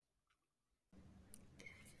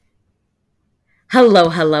Hello,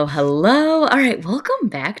 hello, hello. All right, welcome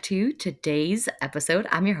back to today's episode.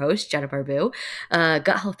 I'm your host, Jenna Barbu,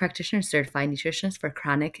 gut health practitioner, certified nutritionist for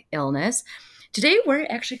chronic illness. Today, we're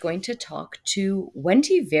actually going to talk to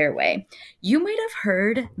Wendy Verwey. You might have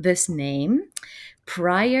heard this name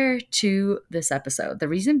prior to this episode. The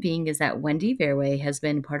reason being is that Wendy Verwey has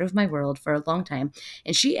been part of my world for a long time,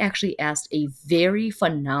 and she actually asked a very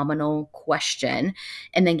phenomenal question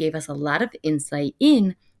and then gave us a lot of insight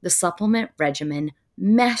in the supplement regimen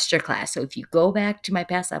masterclass. So if you go back to my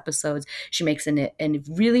past episodes, she makes a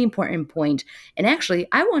really important point. And actually,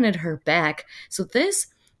 I wanted her back. So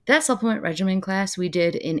that supplement regimen class we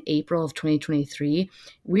did in April of 2023,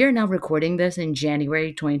 we are now recording this in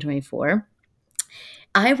January 2024.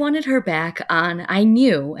 I wanted her back on. I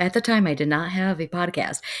knew at the time I did not have a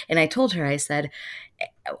podcast. And I told her, I said,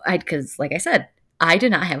 because like I said, I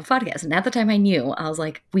did not have a podcast. And at the time I knew, I was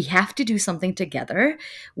like, we have to do something together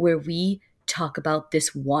where we talk about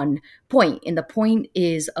this one point. And the point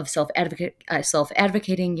is of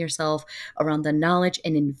self-advocating yourself around the knowledge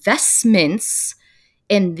and investments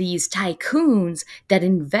and these tycoons that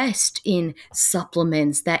invest in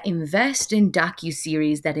supplements, that invest in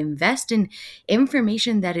docuseries, that invest in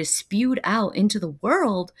information that is spewed out into the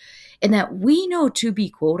world and that we know to be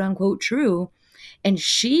quote unquote true. And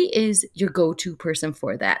she is your go-to person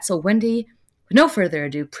for that. So Wendy, with no further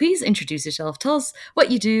ado, please introduce yourself. Tell us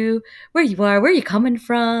what you do, where you are, where you're coming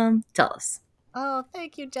from. Tell us. Oh,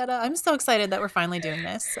 thank you, Jetta. I'm so excited that we're finally doing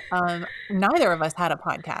this. Neither of us had a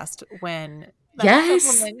podcast when that Yes.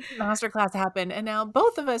 supplement masterclass happened, and now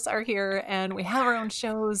both of us are here, and we have our own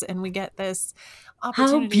shows, and we get this How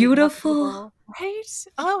opportunity to help beautiful. people. Right?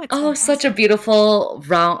 Oh, it's Oh, such a fantastic. beautiful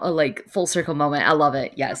round, like full circle moment. I love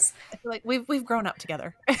it. Yeah. Yes. I feel like we've grown up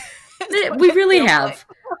together. Is what We it really feels like. have.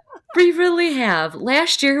 We really have.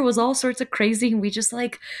 Last year was all sorts of crazy and we just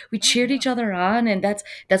we Oh cheered yeah. each other on, and that's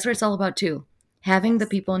what it's all about too. Having the Yes.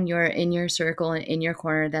 people in your circle and in your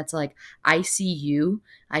corner that's like, I see you,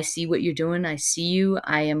 I see what you're doing, I see you,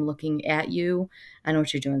 I am looking at you, I know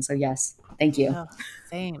what you're doing. So yes, thank you. Oh,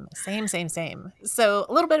 same. So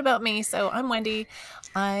a little bit about me. So I'm Wendy.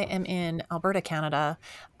 I am in Alberta, Canada,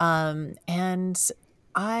 and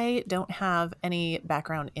I don't have any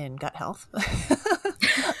background in gut health.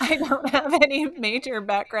 I don't have any major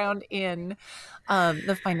background in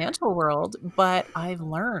the financial world, but I've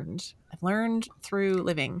learned. I've learned through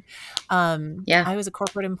living. Yeah. I was a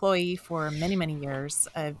corporate employee for many, many years.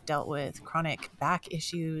 I've dealt with chronic back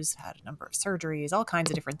issues, had a number of surgeries, all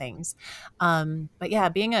kinds of different things. But yeah,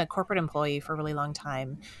 being a corporate employee for a really long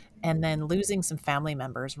time and then losing some family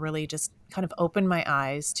members really just kind of opened my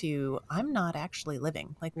eyes to I'm not actually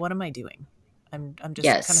living. Like, what am I doing? I'm just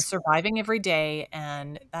kind of Yes. surviving every day,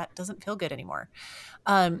 and that doesn't feel good anymore.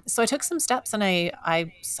 So I took some steps and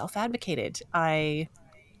I self advocated. I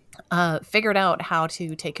figured out how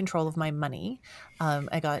to take control of my money.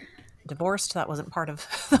 I got divorced. That wasn't part of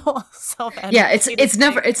the whole self Yeah, advocated thing.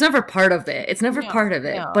 it's never part of it. It's never No, part of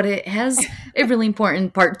it, no. but it has a really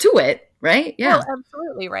important part to it, right? Well, Yeah.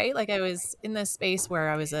 absolutely, right? Like I was in this space where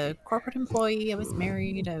I was a corporate employee, I was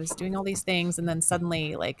married, I was doing all these things, and then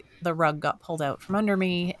suddenly like the rug got pulled out from under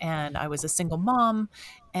me and I was a single mom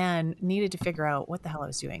and needed to figure out what the hell I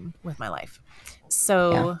was doing with my life. Yeah.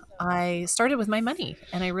 So I started with my money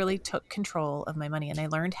and I really took control of my money and I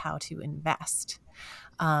learned how to invest.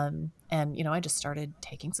 And I just started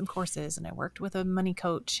taking some courses and I worked with a money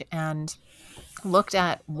coach and looked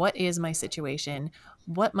at what is my situation?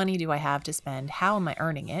 What money do I have to spend? How am I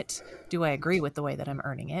earning it? Do I agree with the way that I'm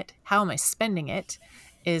earning it? How am I spending it?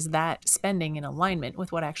 Is that spending in alignment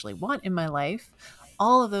with what I actually want in my life?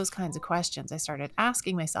 All of those kinds of questions I started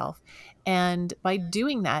asking myself. And by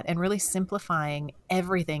doing that and really simplifying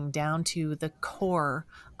everything down to the core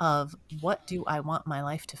of what do I want my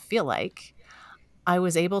life to feel like, I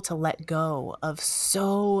was able to let go of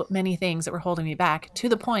so many things that were holding me back to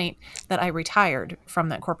the point that I retired from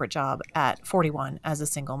that corporate job at 41 as a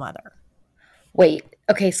single mother. Wait.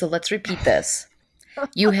 Okay, so let's repeat this.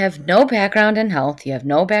 You have no background in health, you have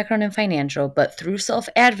no background in financial, but through self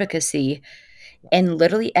advocacy Yes. and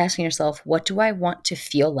literally asking yourself, what do I want to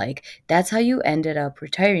feel like? That's how you ended up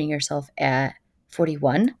retiring yourself at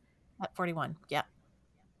 41. At 41. Yep.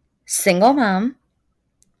 Single Yep. mom.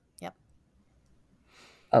 Yep.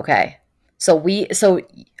 Okay. So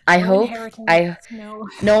I No hope inheritance. I No,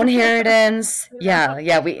 no inheritance. Yeah,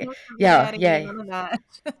 yeah, no sugar yeah, daddy, yeah. none of that.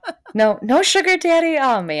 No sugar daddy.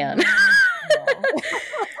 Oh man. No, no.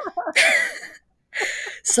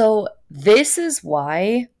 So this is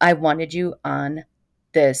why I wanted you on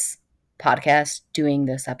this podcast doing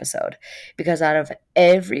this episode, because out of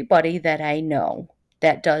everybody that I know,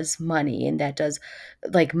 that does money and that does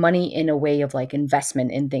like money in a way of like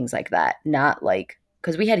investment in things like that, not like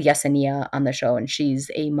because we had Yesenia on the show and she's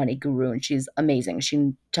a money guru and she's amazing.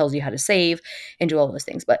 She tells you how to save and do all those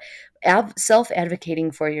things, but self advocating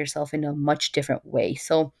for yourself in a much different way.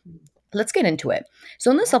 So let's get into it. So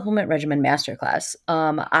in the Yeah. supplement regimen masterclass,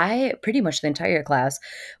 I pretty much the entire class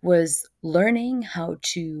was learning how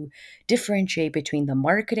to differentiate between the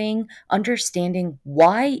marketing, understanding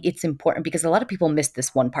why it's important, because a lot of people miss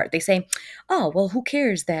this one part. They say, "Oh, well, who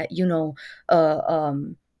cares that uh,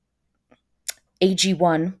 um,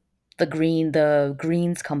 AG1." The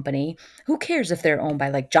greens company, who cares if they're owned by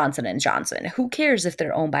like Johnson and Johnson, who cares if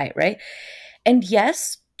they're owned by, right? And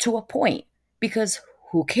yes, to a point, because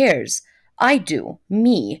who cares? I do,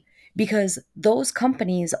 me, because those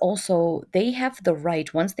companies also they have the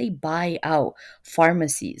right once they buy out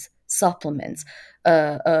pharmacies, supplements,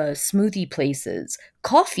 smoothie places,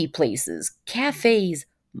 coffee places, cafes,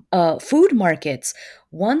 food markets.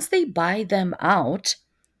 Once they buy them out,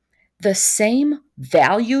 the same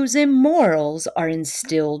values and morals are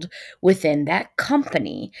instilled within that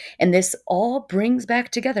company. And this all brings back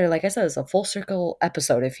together, like I said, it's a full circle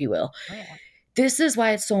episode, if you will. Oh yeah. This is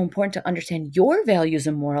why it's so important to understand your values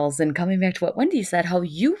and morals, and coming back to what Wendy said, how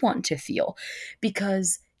you want to feel.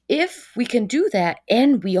 Because if we can do that,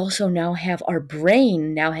 and we also now have our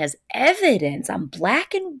brain now has evidence on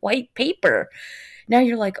black and white paper, now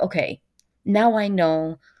you're like, okay, now I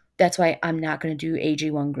know that's why I'm not going to do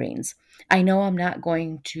AG1 greens. I know I'm not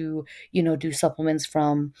going to, do supplements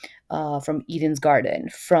from Eden's Garden,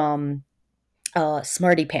 from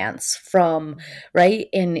Smarty Pants, from Mhm. right.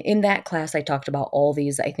 And in that class, I talked about all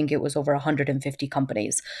these. I think it was over 150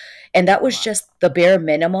 companies, and that A was lot. just the bare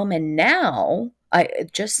minimum. And now I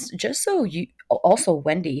just so you also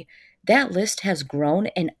Wendy, that list has grown,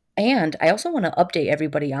 and I also want to update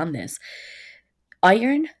everybody on this.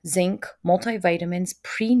 Iron, zinc, multivitamins,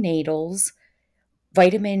 prenatals,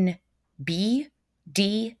 vitamin B,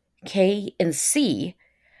 D, K, and C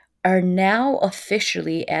are now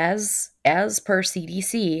officially, as per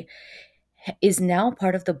CDC, is now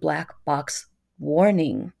part of the black box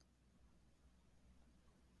warning.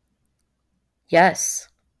 Yes,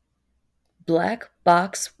 black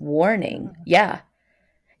box warning. Yeah,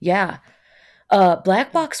 yeah.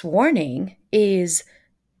 Black box warning is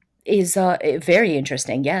very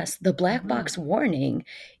interesting. Yes, the black Mhm. box warning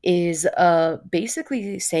is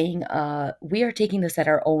basically saying we are taking this at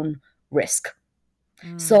our own risk.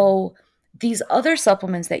 Mm. So these other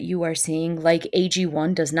supplements that you are seeing, like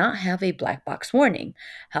AG1, does not have a black box warning.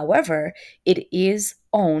 However, it is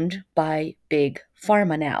owned by big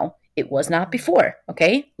pharma now. It was not Mhm. before.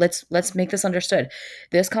 Okay, let's make this understood.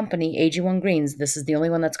 This company, AG1 Greens, this is the only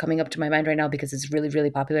one that's coming up to my mind right now because it's really really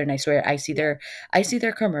popular, and I swear Yeah. I see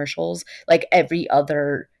their commercials like every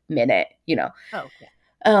other minute. Oh yeah.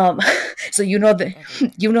 Um, so They're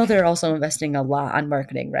everywhere. they're also investing a lot on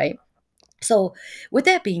marketing, right? So, with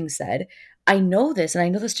that being said, I know this and I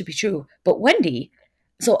know this to be true, but Wendy,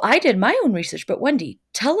 so I did my own research, but Wendy,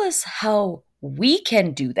 tell us how we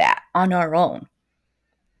can do that on our own.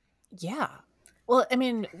 Yeah. Well, I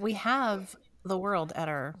mean, we have the world at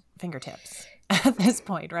our fingertips at this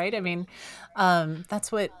point, right? I mean,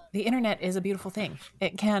 that's what the internet is, a beautiful thing.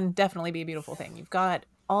 It can definitely be a beautiful thing. You've got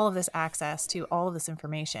all of this access to all of this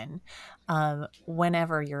information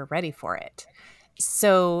whenever you're ready for it.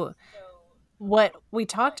 So, what we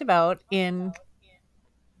talked about in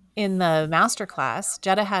the master class,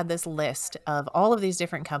 Jetta had this list of all of these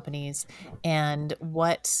different companies and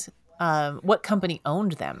what company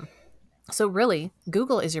owned them. So, really,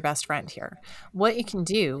 Google is your best friend here. What you can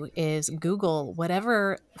do is Google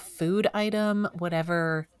whatever food item,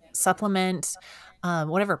 whatever supplement,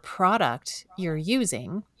 whatever product you're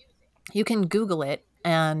using. You can Google it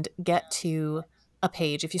and get to a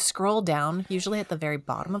page. If you scroll down, usually at the very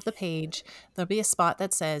bottom of the page, there'll be a spot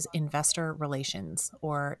that says investor relations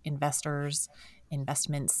or investors,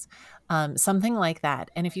 investments, something like that.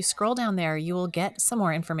 And if you scroll down there, you will get some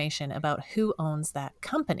more information about who owns that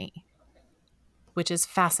company, which is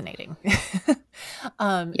fascinating.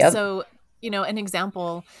 Yep. So, an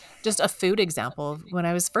example, just a food example, when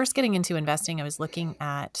I was first getting into investing, I was looking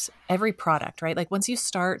at every product, right? Like once you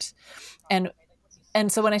start, and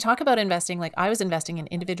so when I talk about investing, like I was investing in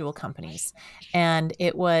individual companies, and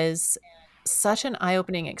it was such an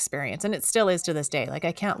eye-opening experience, and it still is to this day. Like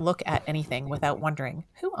I can't look at anything without wondering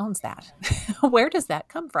who owns that. Where does that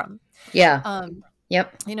come from? Yeah. um,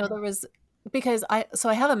 Yep. there was, because I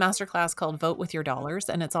have a master class called Vote with Your Dollars,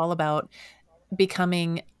 and it's all about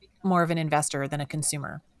becoming more of an investor than a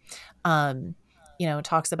consumer. um,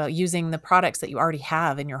 talks about using the products that you already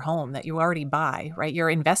have in your home that you already buy, right? You're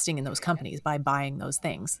investing in those companies by buying those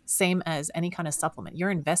things. Same as any kind of supplement.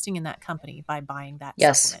 You're investing in that company by buying that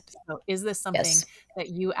Yes. supplement. So is this something Yes. that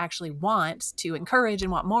you actually want to encourage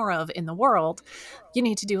and want more of in the world? You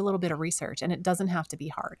need to do a little bit of research, and it doesn't have to be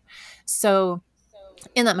hard. So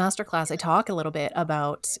in that masterclass, I talk a little bit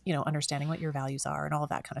about, understanding what your values are and all of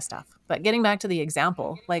that kind of stuff. But getting back to the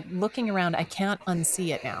example, like looking around, I can't unsee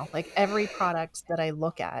it now. Like every product that I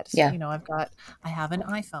look at, Yeah. I have an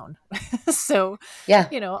iPhone. So, Yeah.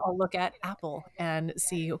 I'll look at Apple and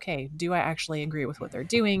see, okay, do I actually agree with what they're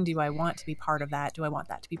doing? Do I want to be part of that? Do I want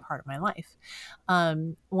that to be part of my life?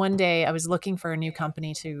 One day I was looking for a new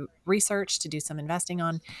company to research, to do some investing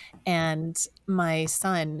on, and my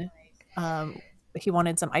son, um, he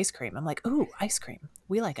wanted some ice cream. I'm like, "Ooh, ice cream.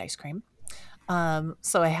 We like ice cream."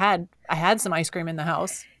 So I had some ice cream in the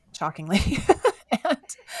house, shockingly, and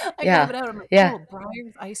I grab Yeah. it out. I'm like, Yeah. "Oh,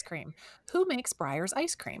 Breyer's ice cream. Who makes Breyer's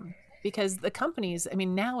ice cream?" Because the companies, I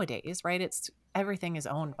mean, nowadays, right? It's everything is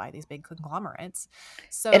owned by these big conglomerates.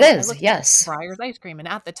 It So I is. looked up Yes. Breyer's ice cream, and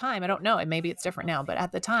at the time, I don't know, and maybe it's different now, but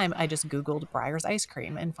at the time, I just Googled Breyer's ice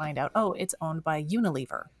cream and find out, oh, it's owned by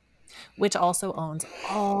Unilever, which also owns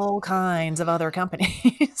all kinds of other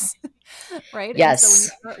companies. Right? And so when you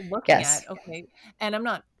Yes. start looking Yes. at, okay, and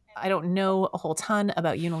I don't know a whole ton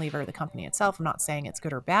about Unilever, the company itself. I'm not saying it's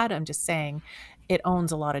good or bad. I'm just saying it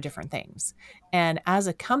owns a lot of different things. And as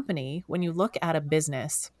a company, when you look at a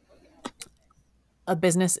business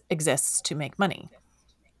exists to make money,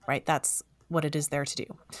 right? That's what it is there to do.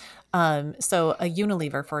 So a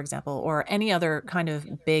Unilever, for example, or any other kind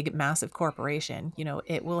of big, massive corporation,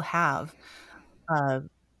 it will have a,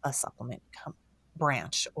 a supplement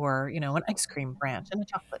branch, or an ice cream branch and a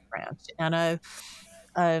chocolate branch and a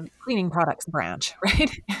cleaning products branch,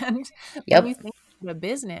 right? And when you Yep. think of a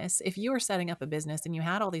business, if you were setting up a business and you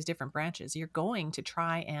had all these different branches, you're going to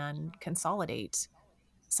try and consolidate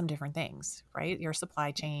some different things, right? Your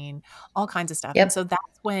supply chain, all kinds of stuff. And Yep. so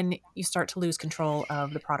that's when you start to lose control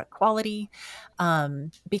of the product quality,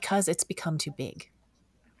 because it's become too big,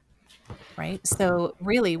 right? So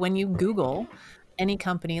really, when you Google any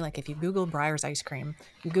company, like if you Google Breyer's ice cream,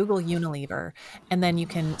 you Google Unilever, and then you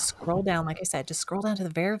can scroll down, like I said, just scroll down to the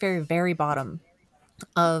very, very, very bottom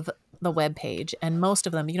of the web page, and most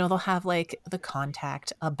of them, they'll have like the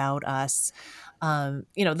contact, about us,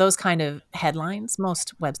 those kind of headlines.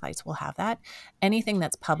 Most websites will have that. Anything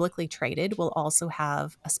that's publicly traded will also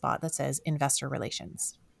have a spot that says investor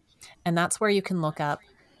relations, and that's where you can look up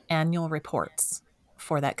annual reports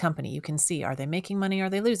for that company. You can see, are they making money? Are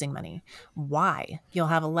they losing money? Why? You'll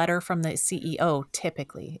have a letter from the CEO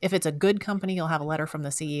typically. If it's a good company, you'll have a letter from the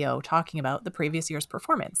CEO talking about the previous year's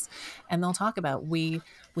performance. And they'll talk about, we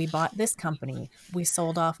bought this company, we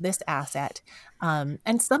sold off this asset.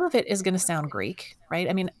 And some of it is going to sound Greek, right?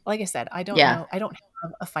 I mean, like I said, I don't Yeah. know. I don't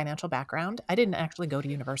have a financial background. I didn't actually go to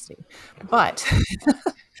university, but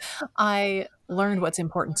I learned what's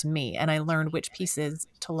important to me, and I learned which pieces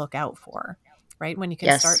to look out for, right? When you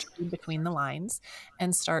can start Yes. to read between the lines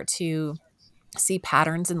and start to see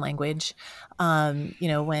patterns in language.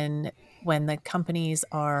 When the companies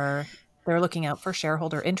they're looking out for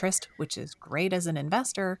shareholder interest, which is great as an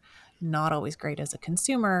investor, not always great as a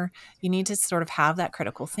consumer. You need to sort of have that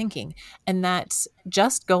critical thinking, and that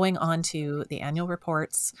just going onto the annual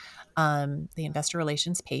reports, the investor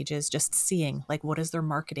relations pages, just seeing like, what is their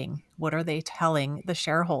marketing, what are they telling the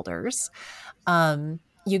shareholders,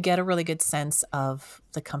 you get a really good sense of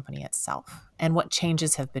the company itself and what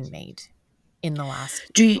changes have been made in the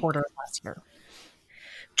last Do you, quarter of last year.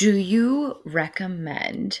 do you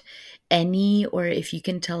recommend any, or if you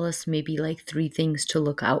can tell us maybe like three things to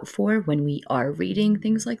look out for when we are reading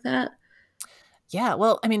things like that? Yeah,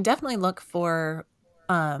 well, I mean, definitely look for,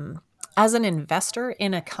 as an investor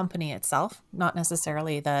in a company itself, not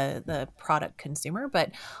necessarily the product consumer,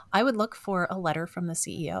 but I would look for a letter from the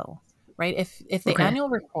CEO, right? If the Okay. annual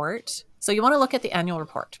report, so you want to look at the annual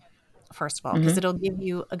report first of all, because Mm-hmm. it'll give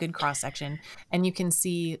you a good cross section, and you can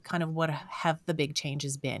see kind of what have the big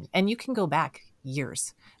changes been, and you can go back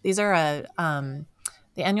years. These are the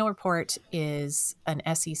annual report is an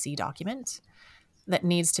SEC document that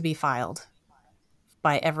needs to be filed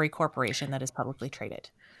by every corporation that is publicly traded.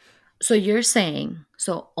 So you're saying,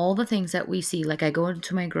 so all the things that we see, like I go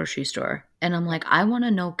into my grocery store and I'm Yep. like, I want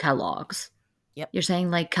to know Kellogg's. Yep. You're saying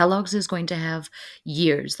like Kellogg's is going to have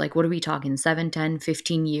years. Like, what are we talking? 7, 10,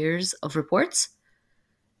 15 years of reports?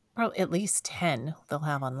 Probably at least 10 they'll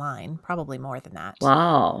have online, probably more than that.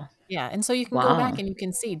 Wow. Yeah, and so you can go back Wow. and you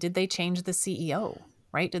can see, did they change the CEO?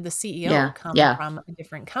 right? Did the CEO Yeah. come Yeah. from a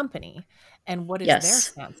different company? And what is their Yes.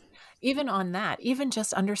 stance? Even on that, even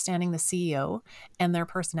just understanding the CEO and their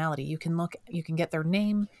personality, you can get their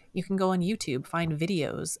name, you can go on YouTube, find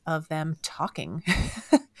videos of them talking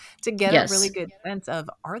to get a really Yes. good sense of,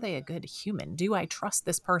 are they a good human? Do I trust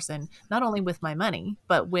this person not only with my money,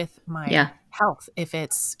 but with my Yeah. health if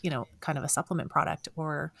it's, kind of a supplement product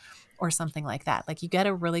or something like that. Like you get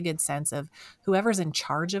a really good sense of whoever's in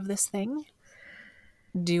charge of this thing,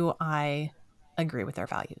 do I agree with their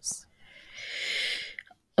values?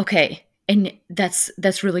 Okay. And that's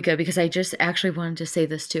really good because I just actually wanted to say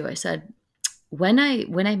this too. I said when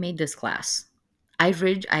I made this class,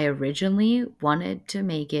 I originally wanted to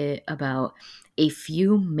make it about a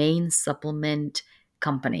few main supplement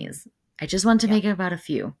companies. I just wanted to Yeah. make it about a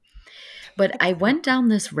few. But I went down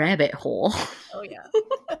this rabbit hole. Oh yeah.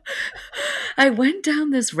 I went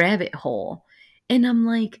down this rabbit hole and I'm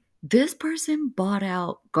like, this person bought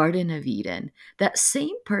out Garden of Eden. That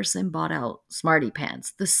same person bought out Smarty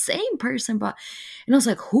Pants. The same person bought, and I was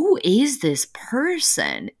like, who is this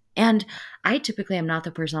person? And I typically am not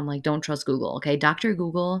the person I'm like, don't trust Google. Okay. Dr.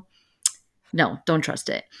 Google, no, don't trust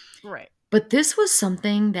it. Right. But this was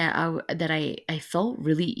something that I felt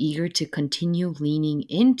really eager to continue leaning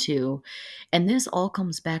into, and this all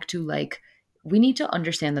comes back to like we need to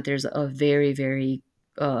understand that there's a very very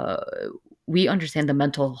uh, we understand the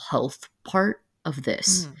mental health part of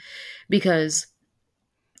this Hmm. because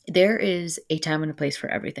there is a time and a place for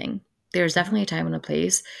everything. There's Hmm. definitely a time and a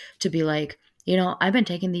place to be like, I've been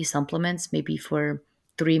taking these supplements maybe for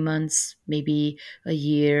 3 months, maybe a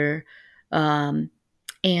year, um,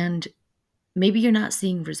 and maybe you're not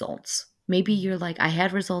seeing results. Maybe Hmm. you're like, I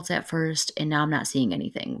had results at first and now I'm not seeing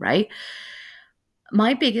anything, right?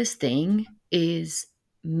 My biggest thing is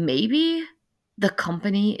maybe the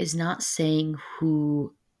company is not saying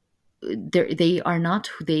who they are not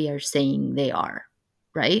who they are saying they are,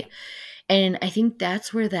 Yeah. right? And I think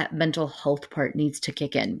that's where that mental health part needs to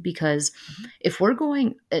kick in because Hmm. if we're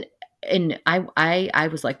going and I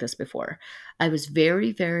was like this before. I was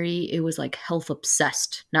very very it was like health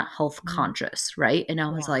obsessed, not health Hmm. conscious, right? And I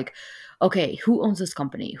was Yeah. like, okay, who owns this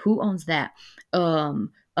company? Who owns that?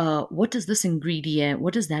 What does this ingredient,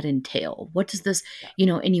 what does that entail? What does this,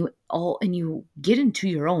 Yeah. and you get into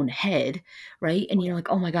your own head, right? And Oh you're yeah. like,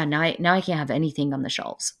 oh my God, now I can't have anything on the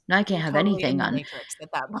shelves. Now I can't You're have totally in anything the on. matrix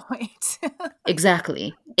at that point.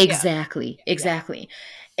 Exactly. Yeah. Exactly. Yeah. Exactly.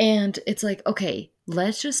 And it's like, okay,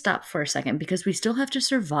 let's just stop for a second because we still have to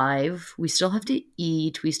survive. We still have Mhm. to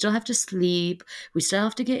eat. We still have to sleep. We still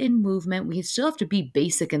have to get in movement. We still have to be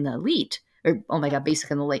basic in the elite. Or, oh my Yeah. God, basic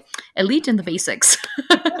in the late. Elite in the basics.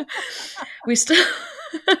 we still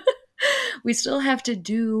we still have to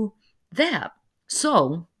do that.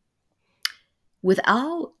 So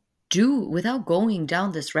without going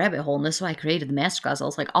down this rabbit hole, and this is why I created the masterclass. I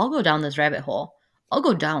was like, I'll go down this rabbit hole. I'll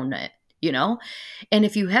go down it, you know? And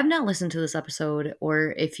if you have not listened to this episode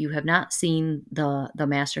or if you have not seen the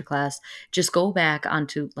masterclass, just go back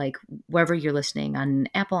onto like wherever you're listening on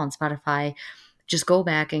Apple, on Spotify, just go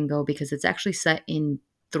back and go because it's actually set in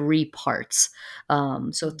three parts. So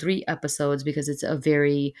Mm. three episodes because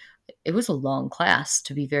it was a long class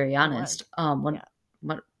to be very It was. honest. Yeah. One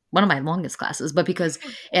one of my longest classes, but because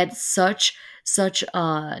it had such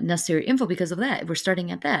necessary info because of that. We're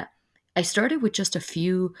starting at that. I started with just a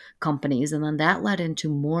few companies, and then that led into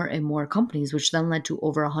more and more companies, which then led to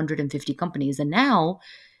over 150 companies. And now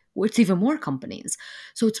it's even more companies.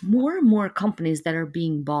 So it's Yeah. more and more companies that are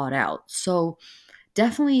being bought out. So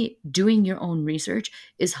definitely doing your own research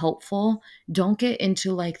is helpful. Don't get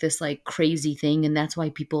into like this like crazy thing, and that's why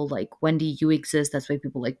people like Wendy, you exist. That's why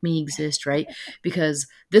people like me exist, right? Because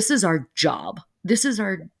this is our job. This is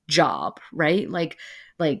our job, right? Like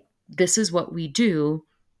this is what we do.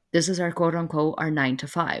 This is our quote unquote our 9 to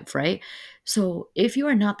 5, right? So if you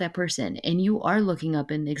are not that person and you are looking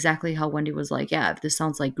up and exactly how Wendy was like, yeah, if this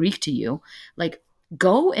sounds like Greek to you, like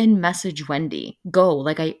go and message Wendy. Go.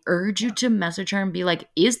 Like, I urge you Yeah. to message her and be like,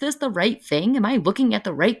 is this the right thing? Am I looking at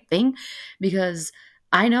the right thing? Because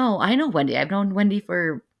I know Wendy. I've known Wendy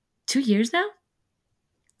for 2 years now.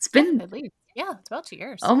 It's Yeah. been, At least. Yeah. It's about 2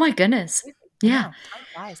 years. oh my goodness. Crazy. I Yeah. know.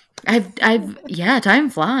 Time flies. Yeah, time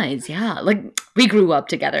flies. Yeah. Like, we grew up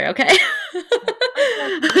together, okay?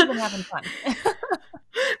 Yeah. We've been having fun.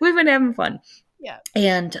 We've been having fun. Yeah.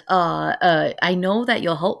 And I know that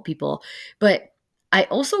you'll help people, but I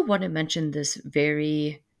also want to mention this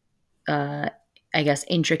very uh, I guess,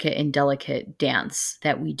 intricate and delicate dance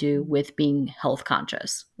that we do Mhm. with being health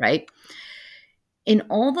conscious, right? in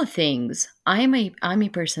all the things, I'm a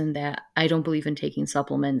person that I don't believe in taking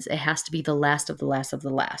supplements. It has to be the last of the last of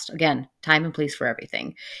the last. Again, time and place for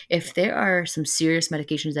everything. If there are some serious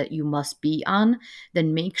medications that you must be on,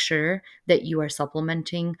 then make sure that you are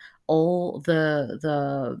supplementing all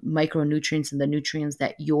the micronutrients and the nutrients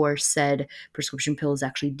that your said prescription pill is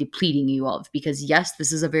actually depleting you of. Because yes,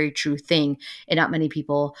 this is a very true thing, and not many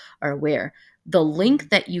people are aware. The link Mhm.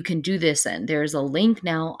 that you can do this in, there's a link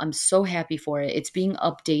now. I'm so happy for it. It's being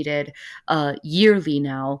updated yearly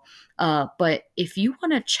now. But if you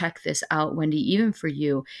want to check this out, Wendy, even for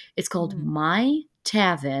you, it's called Mhm.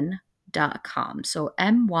 mytavin.com. So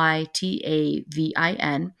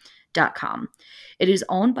mytavin.com. It is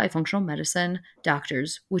owned by functional medicine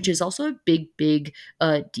doctors, which is also a big, big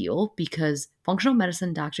deal because functional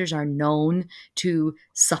medicine doctors are known to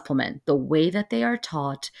supplement. The way that they are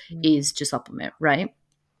taught Mhm. is to supplement, right?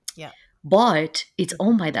 Yeah. But it's Versus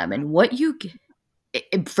owned by them, prescribe. and what you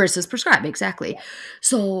versus prescribe, exactly. Yeah.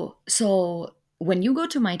 So when you go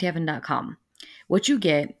to mytavin.com, what you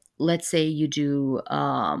get, let's say you do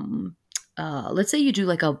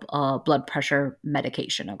like a blood pressure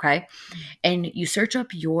medication, okay, Mhm. and you search up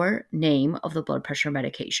your name of the blood pressure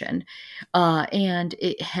medication, and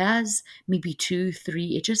it has maybe two,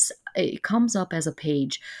 three. It comes up as a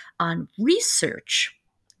page on research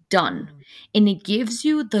done, Mhm. and it gives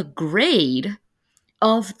you the grade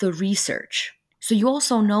of the research. So you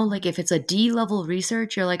also know, like, if it's a D level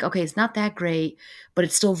research, you're like, okay, it's not that great, but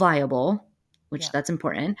it's still viable, which Yeah. that's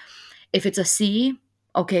important. If it's a C,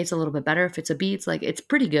 okay, it's a little bit better. If it's a B, it's like it's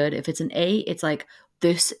pretty good. If it's an A, it's like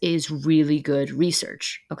this is really good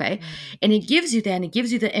research. Okay. Mhm. And it gives you that, and it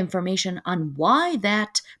gives you the information on why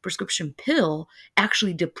that prescription pill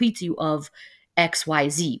actually depletes you of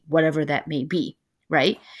XYZ, whatever that may be.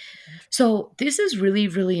 Right. Interesting. So this is really,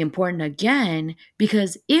 really important again,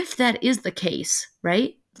 because if that is the case,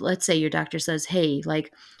 right? Let's say your doctor says, hey,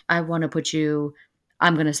 like, I want to put you,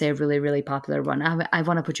 I'm going to say a really, really popular one. I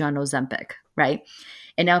want to put you on Ozempic, right?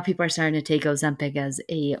 And now people are starting to take Ozempic as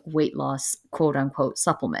a weight loss, quote unquote,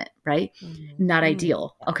 supplement, right? Mhm. Not Mm.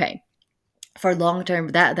 ideal. Okay. For long term,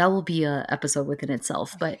 that will be a episode within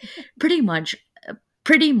itself, but pretty much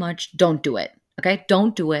pretty much don't do it. Okay,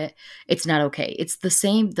 don't do it. It's not okay. It's the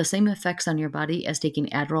same effects on your body as taking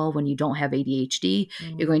Adderall when you don't have ADHD.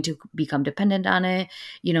 You're going Mm. to become dependent on it.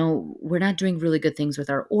 We're not doing really good things with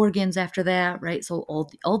our organs after that, right? So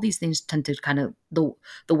all these things tend to kind of the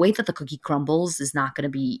way that the cookie crumbles is not going to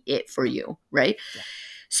be it for you, right? Yeah.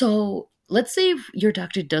 So let's say your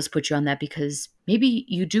doctor does put you on that because maybe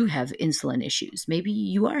you do have insulin issues. Maybe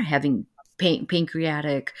you are having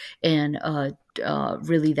pancreatic and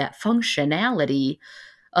really that functionality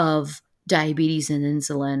of diabetes and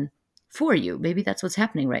insulin for you. Maybe that's what's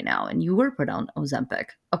happening right now, and you were put on Ozempic.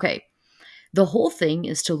 Okay. The whole thing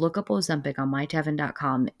is to look up Ozempic on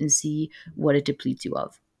mytavin.com and see what it depletes you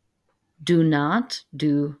of. Do not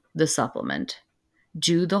do the supplement,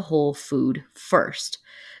 do the whole food first.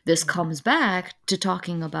 This Mhm. comes back to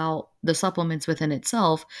talking about the supplements within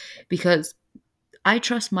itself because I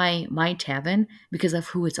trust my Tavin because of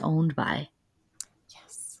who it's owned by.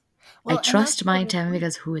 Yes. I Well, and that's trust the my other Tavin piece.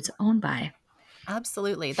 because of who it's owned by.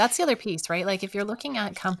 Absolutely. That's the other piece, right? Like if you're looking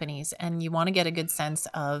at companies and you want to get a good sense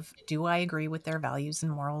of do I agree with their values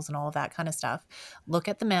and morals and all of that kind of stuff, look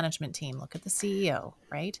at the management team, look at the CEO,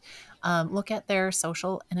 right? Look at their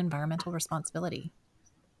social and environmental responsibility,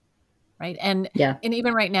 right? Yeah, And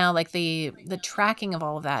even right now, like the tracking of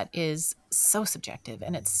all of that is so subjective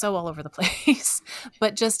and it's so all over the place.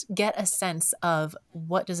 But just get a sense of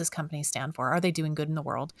what does this company stand for? Are they doing good in the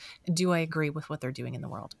world? Do I agree with what they're doing in the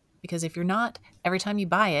world? Because if you're not, every time you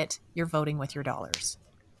buy it, you're voting with your dollars,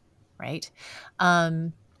 right?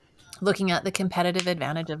 Um, Looking at the competitive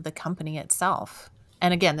advantage of the company itself.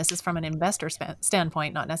 And again, this is from an investor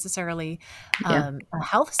standpoint, not necessarily yeah, a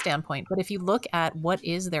health standpoint. But if you look at what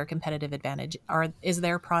is their competitive advantage, is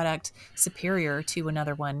their product superior to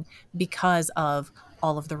another one because of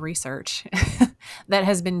all of the research that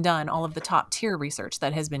has been done, all of the top tier research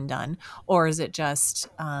that has been done, or is it just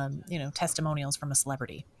testimonials from a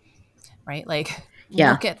celebrity? Right? Like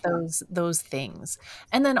yeah, look at those things.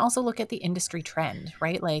 And then also look at the industry trend,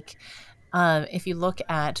 right? Like if you look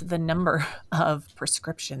at the number of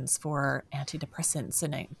prescriptions for antidepressants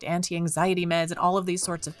and anti-anxiety meds and all of these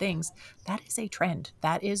sorts of things, that is a trend.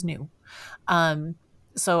 That is new. Um,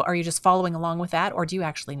 so are you just following along with that or do you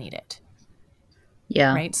actually need it?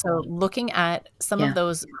 yeah, Right. So looking at some of yeah,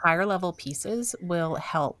 those higher level pieces will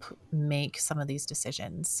help make some of these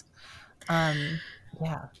decisions. Um,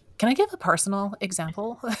 yeah. Can I give a personal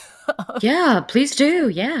example of yeah. Please do.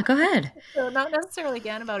 Yeah, go ahead. so not necessarily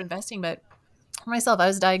again about investing, but For myself, I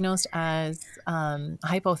was diagnosed as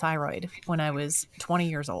hypothyroid when I was 20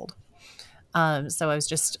 years old. So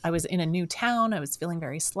I was in a new town. I was feeling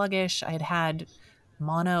very sluggish. I had had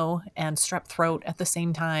mono and strep throat at the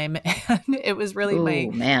same time. And it was really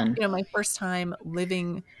Oh man. my first time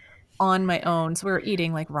living on my own. So we were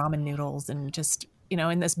eating like ramen noodles and just,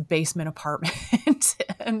 in this basement apartment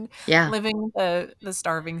and Yeah. living the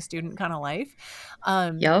starving student kind of life.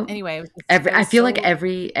 Yep. Anyway, Every I I was feel like so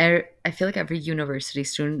every university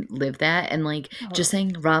student lived that, and like just totally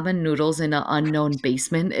saying ramen noodles in an unknown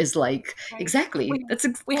basement is like right. exactly.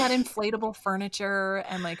 We had inflatable furniture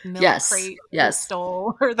and like milk Yes. crate that we Yes.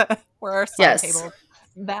 stole or the where our side Yes. tables.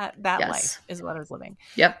 That life Yes. is what I was living.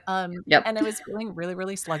 Yep. Yep. And I was feeling really,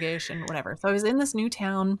 really sluggish and whatever. So I was in this new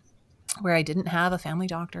town where I didn't have a family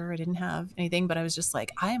doctor. I didn't have anything, but I was just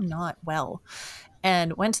like, I am not well.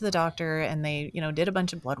 And went to the doctor and they, did a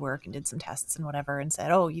bunch of blood work and did some tests and whatever and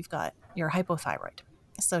said, oh, you're hypothyroid.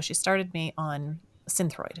 So she started me on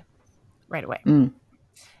Synthroid right away. Mm.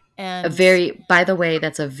 And By the way,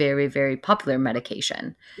 that's a very, very popular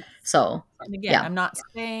medication. yes. So, And again, yeah, I'm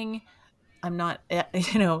not,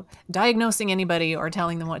 diagnosing anybody or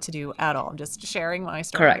telling them what to do at all. I'm just sharing my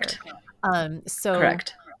story here. correct. So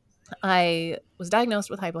Correct. I was diagnosed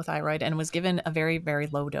with hypothyroid and was given a very, very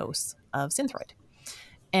low dose of Synthroid.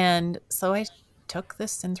 And so I took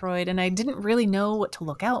this Synthroid and I didn't really know what to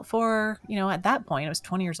look out for. At that point, I was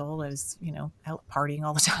 20 years old. I was, out partying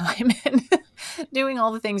all the time and doing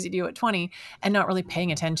all the things you do at 20 and not really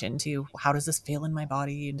paying attention to how does this feel in my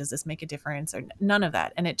body and does this make a difference or none of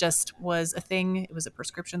that. And it just was a thing. It was a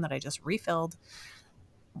prescription that I just refilled,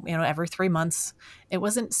 every 3 months. It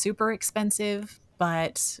wasn't super expensive,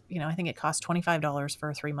 but, I think it cost $25 for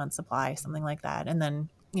a 3 month supply, something like that. And then,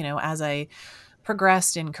 as I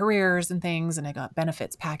progressed in careers and things and I got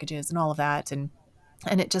benefits packages and all of that and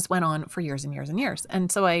it just went on for years and years and years.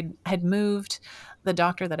 And so I had moved the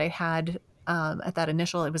doctor that I had at that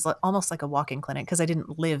initial, it was almost like a walk-in clinic because I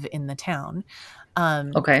didn't live in the town.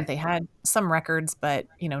 Okay. They had some records, but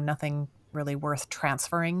nothing really worth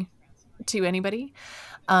transferring to anybody.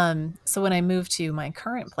 So when I moved to my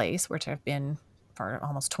current place, which I've been for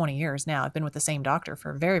almost 20 years now, I've been with the same doctor for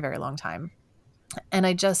a very, very long time. And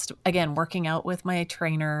I just, again, working out with my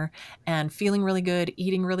trainer and feeling really good,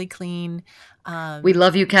 eating really clean. We Um,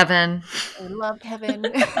 love you, Kevin. I love Kevin,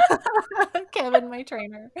 Kevin, my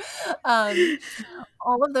trainer. Um,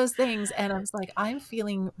 all of those things. And I was like, I'm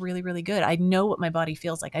feeling really, really good. I know what my body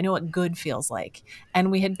feels like. I know what good feels like.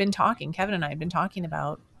 And we had been talking, Kevin and I had been talking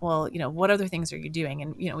about, well, what other things are you doing?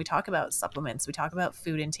 And, we talk about supplements, we talk about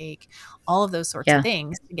food intake, all of those sorts of Yeah.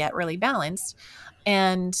 things to get really balanced.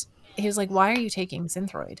 And he was like, why are you taking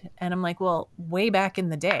Synthroid? And I'm like, well, way back in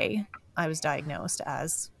the day, I was diagnosed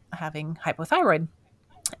as having hypothyroid.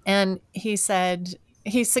 And he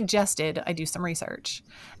suggested I do some research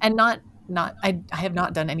and I have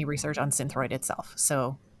not done any research on Synthroid itself.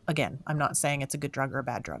 So again, I'm not saying it's a good drug or a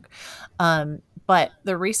bad drug. But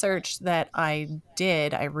the research that I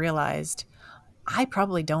did, I realized I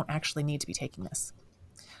probably don't actually need to be taking this.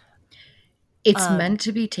 It's Um, meant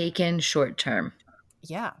to be taken short term.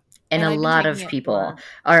 yeah. And And a I've been lot taking of it people for,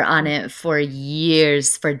 are on it for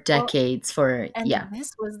years, for well, decades, for, yeah. and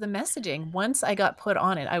this was the messaging. Once I got put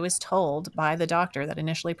on it, I was told by the doctor that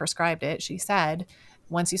initially prescribed it, she said,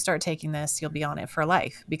 once you start taking this, you'll be on it for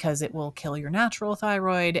life because it will kill your natural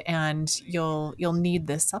thyroid and you'll need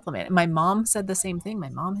this supplement. My mom said the same thing. My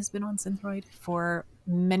mom has been on Synthroid for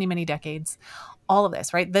many, many decades. All of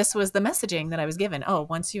this, right? This was the messaging that I was given. Oh,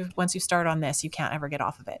 once you start on this, you can't ever get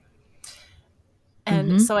off of it. And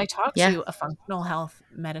Mm-hmm. so I talked Yeah. to a functional health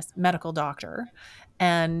medical doctor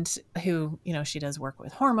and who, she does work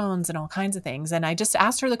with hormones and all kinds of things. And I just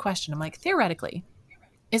asked her the question. I'm like, theoretically,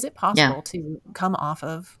 is it Yeah. possible to come off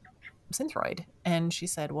of Synthroid? And she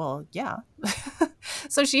said, well, yeah.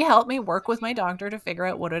 So she helped me work with my doctor to figure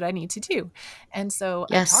out what did I need to do. And so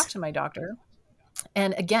I Yes. talked to my doctor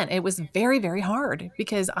and again, it was very, very hard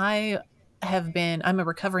because I'm a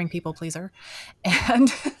recovering people pleaser.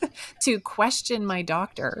 And to question my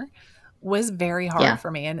doctor was very hard Yeah.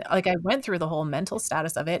 for me. And like I went through the whole mental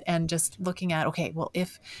status of it and just looking at, okay, well,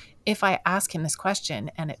 if I ask him this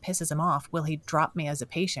question and it pisses him off, will he drop me as a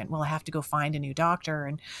patient? Will I have to go find a new doctor?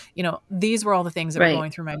 And, these were all the things that were Right.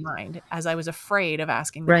 going through my mind as I was afraid of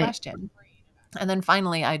asking the Right. question. And then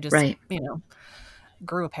finally I just, Right.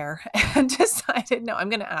 grew a pair and decided, no, I'm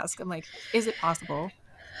going to ask. I'm like, is it possible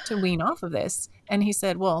to wean off of this? And he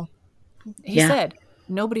Yeah. said,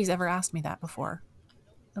 nobody's ever asked me that before.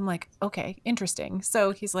 I'm like, okay, interesting.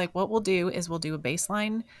 So he's like, what we'll do is we'll do a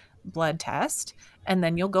baseline blood test and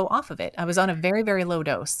then you'll go off of it. I was on a very, very low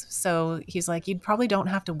dose. So he's like, you probably don't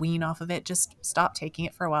have to wean off of it. Just stop taking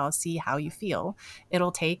it for a while, see how you feel.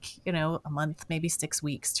 It'll take, a month, maybe 6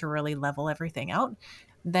 weeks to really level everything out.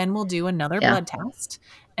 Then we'll do another Yeah. blood test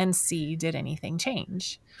and see did anything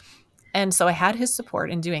change. And so I had his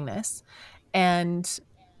support in doing this. And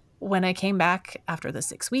when I came back after the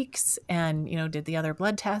 6 weeks and, did the other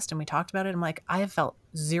blood test and we talked about it, I'm like, I have felt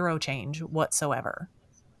zero change whatsoever.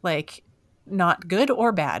 Like, not good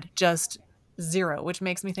or bad, just zero, which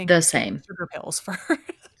makes me think The he's taking same. sugar pills for for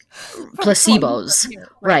what he's done Placebos. here.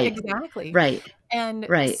 Right, Right. exactly. Right. And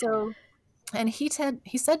Right. so and he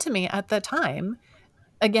said to me at the time,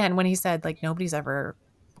 again, when he said, like, nobody's ever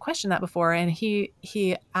questioned that before, and he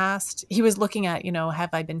was looking at, have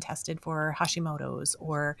I been tested for Hashimoto's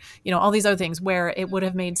or, all these other things where it would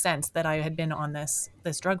have made sense that I had been on this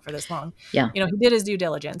drug for this long. Yeah. He did his due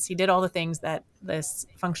diligence. He did all the things that this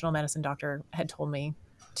functional medicine doctor had told me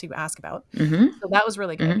to ask about. Mm-hmm. So that was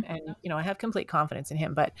really Mm-hmm. good. And, I have complete confidence in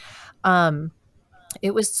him. But um,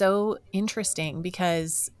 it was so interesting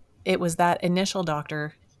because it was that initial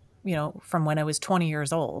doctor, from when I was 20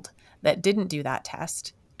 years old that didn't do that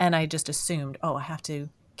test. And I just assumed, oh, I have to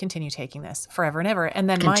continue taking this forever and ever. And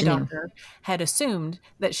then my Continue. doctor had assumed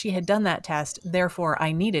that she had done that test, therefore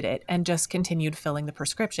I needed it, and just continued filling the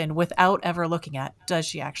prescription without ever looking at, does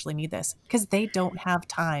she actually need this? Because they don't have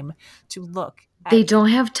time to look They at don't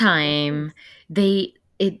have those things. time.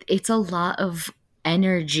 It's a lot of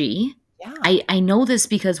energy. Yeah. I know this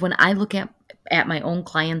because when I look at my own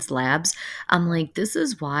clients' labs, I'm like, this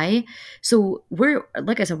is why. So we're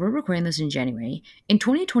like I said, we're recording this in January. In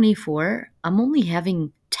 2024, I'm only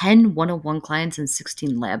having 10 one-on-one clients and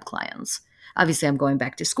 16 lab clients. Obviously, I'm going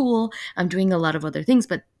back to school. I'm doing a lot of other things,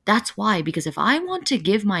 but that's why, because if I want to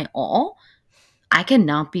give my all, I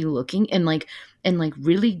cannot be looking and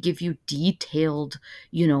really give you detailed,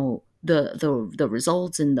 the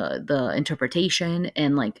results and the interpretation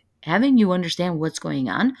and like having you understand what's going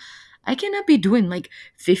on. I cannot be doing like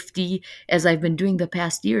 50 as I've been doing the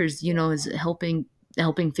past years, is helping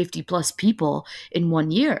 50 plus people in 1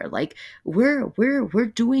 year. Like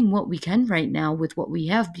we're doing what we can right now with what we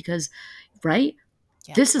have because right?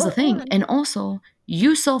 Yeah. This is the thing. And also,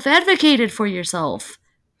 you self-advocated for yourself.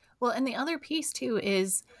 And the other piece too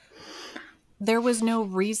is there was no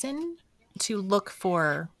reason to look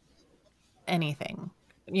for anything,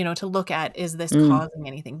 to look at, is this Mm. causing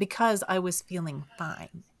anything? Because I was feeling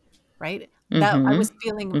fine, right? That I was Mhm.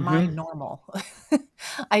 feeling my Mhm. normal.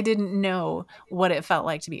 I didn't know what it felt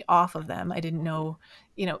like to be off of them. I didn't know,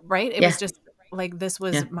 right? It was Yeah. just like this Yeah.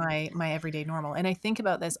 was my everyday normal. And I think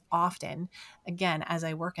about this often, again, as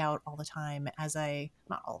I work out all the time, as I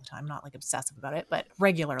not all the time, not like obsessive about it, but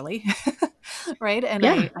regularly. Right? And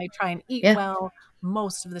Yeah. I try and eat Yeah. well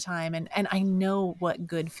most of the time, and I know what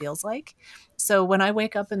good feels like. So when I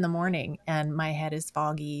wake up in the morning and my head is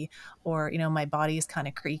foggy or, my body is kind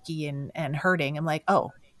of creaky and hurting, I'm like,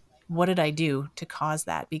 "Oh, what did I do to cause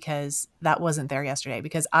that? Because that wasn't there yesterday,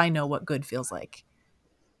 because I know what good feels like."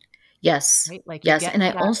 Yes. Right? Like you Yes. get And I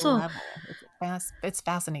to that also level. It's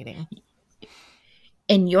fascinating.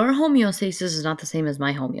 and your homeostasis is not the same as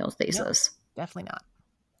my No, homeostasis. definitely not.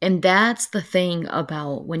 And that's the thing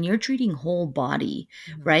about when you're treating whole body,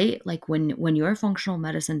 Mhm. right? Like when your functional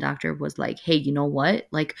medicine doctor was like, "Hey, you know what?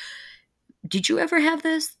 Like did you ever have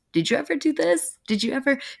this? Did you ever do this? Did you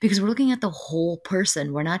ever?" Because we're looking at the whole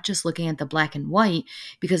person. We're not just looking at the black and white,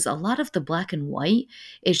 because a lot of the black and white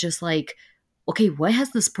is just like, okay, what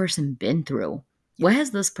has this person been through? Yep. What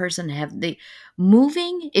has this person have they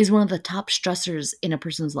moving is one of the top stressors in a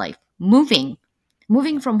person's life. Moving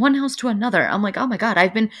Yep. from one house to another. I'm like, oh my God,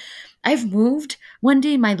 I've moved one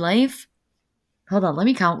day in my life. Hold on, let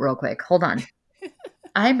me count real quick. Hold on.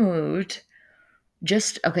 I moved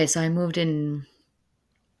just okay, so I moved in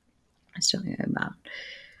I still think about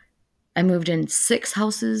I moved in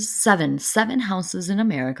seven houses in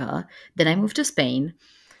America. Then I moved to Spain.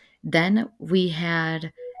 Then we had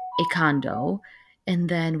a condo. And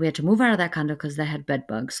then we had to move out of that condo because that had bed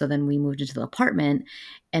bugs. So then we moved into the apartment.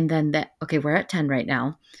 And then okay, we're at 10 right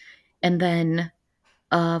now. And then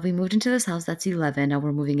we moved into this house. That's 11. Now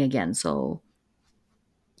we're moving again. So,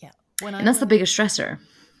 Yeah. When and I that's the was, biggest stressor.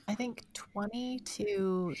 I think, 20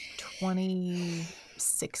 to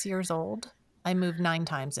 26 years old, I moved 9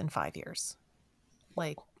 times in 5 years.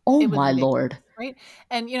 Like, Oh it was my ridiculous, Lord. right?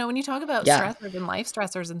 And, when you talk about Yeah. stressors and life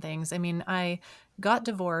stressors and things, I mean, I got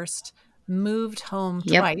divorced, moved home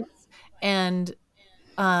Yep. twice, and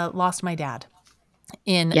lost my dad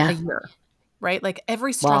in a Yeah. year, right? Like,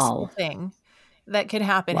 every stressful Wow. thing that could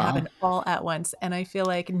happen Wow. happened all at once. And I feel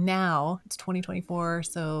like now it's 2024,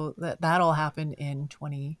 so that all happened in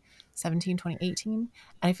 2017, 2018. And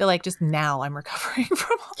I feel like just now I'm recovering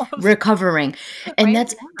from all of Recovering. that, And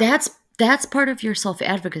right? that's part of your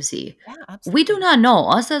self-advocacy. Yeah, We do absolutely. not know.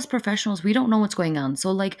 Us as professionals, we don't know what's going on.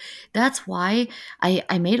 So like that's why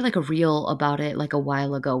I made like a reel about it like a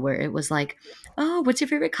while ago where it was like, "Oh, what's your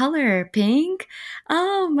favorite color? Pink?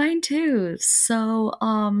 Oh, mine too." So,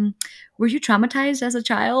 were you traumatized as a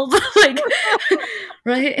child? Like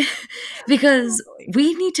right? Because Totally.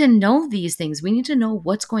 we need to know these things. We need to know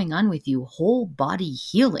what's going on with you. Whole body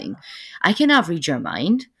healing. I cannot read your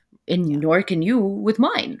mind, and Yeah. nor can you with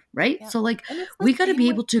mine, right? Yeah. So like And it's the we got to same be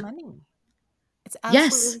with able to money. It's absolutely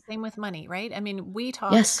yes, the same with money, right? I mean, we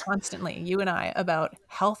talk yes, constantly, you and I, about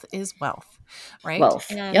health is wealth, right? wealth.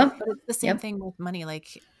 And Yep. but it's the same Yep. thing with money.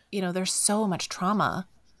 Like, there's so much trauma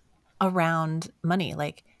around money.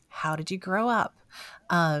 Like, how did you grow up?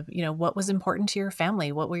 What was important to your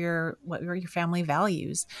family? What were your family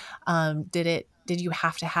values? Did you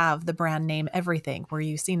have to have the brand name everything? Were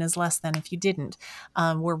you seen as less than if you didn't?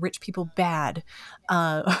 Were rich people bad?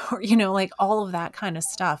 Or, like all of that kind of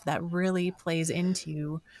stuff that really plays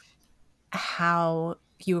into how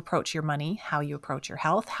you approach your money, how you approach your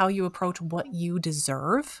health, how you approach what you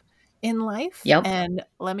deserve in life. Yep. And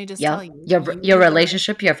let me just tell Yep. you, Your you your deserve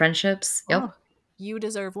relationship, your friendships. Oh, Yep. you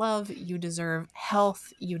deserve love, you deserve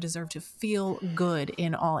health, you deserve to feel good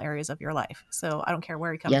in all areas of your life. So I don't care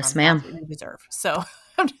where you come Yes, from, that's ma'am. what you deserve. So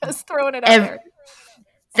I'm just throwing it out Ev- there.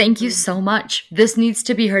 Thank you Every so much. This needs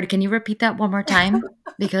to be heard. Can you repeat that one more time?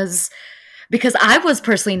 Because I was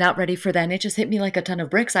personally not ready for that and it just hit me like a ton of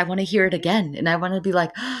bricks. I want to hear it again and I want to be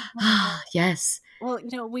like, Oh my God. "Ah, yes. Well,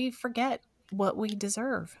 we forget what we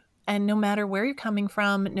deserve. And no matter where you're coming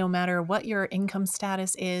from, no matter what your income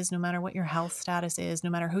status is, no matter what your health status is, no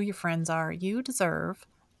matter who your friends are, you deserve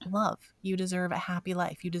love. You deserve a happy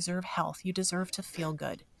life. You deserve health. You deserve to feel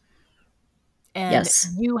good. And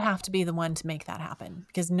Yes. you have to be the one to make that happen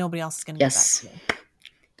because nobody else is going to give that to Yes. you.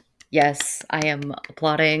 Yes, I am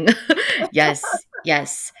applauding. Yes,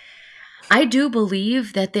 yes. I do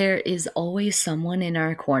believe that there is always someone in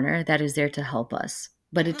our corner that is there to help us,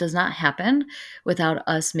 but it Yeah. does not happen without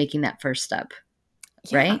us making that first step,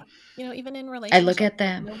 Yeah. right? Even in I look relationships,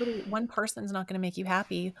 at like that. one person's not going to make you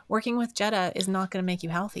happy. Working with Jetta is not going to make you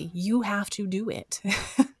healthy. You have to do it.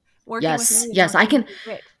 Working with me Yes, is yes, not I going to make can.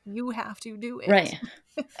 you rich. You have to do it Right.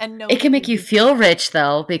 and know It that can you make you deserve feel it. rich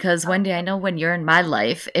though, because Oh, Wendy, I know when you're in my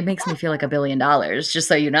life, it makes me feel like $1 billion, just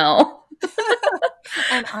so you know.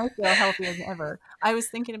 and I feel healthier than ever. I was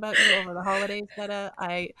thinking about you over the holidays, Jetta.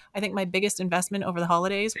 I think my biggest investment over the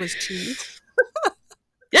holidays was cheese.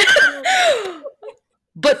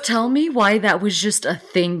 But tell me why that was just a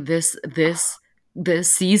thing this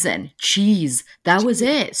season. Cheese. That was Cheese.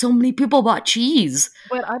 it. So many people bought cheese.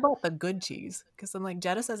 But I bought the good cheese because I'm like,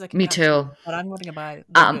 Jetta says I can Me have cheese, too. but I'm going to buy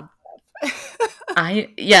the Um good stuff.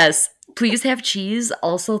 yes, please have cheese.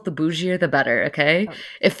 Also, the bougier the better, okay? Oh,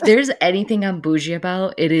 If there's anything I'm bougie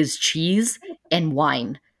about, it is cheese and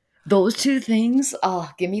wine. Those yeah. two things,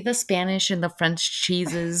 oh, give me the Spanish and the French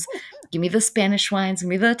cheeses. Give me the Spanish wines, give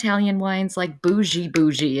me the Italian wines, like bougie,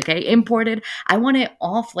 bougie, okay? Mhm. Imported. I want it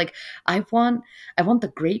off. Like I want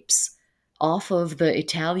the grapes off of the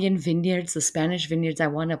Italian vineyards, the Spanish vineyards. I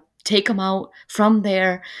want to take them out from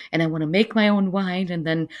there and I want to make my own wine and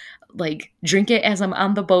then like drink it as I'm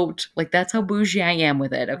on the boat. Like that's how Oh, bougie I am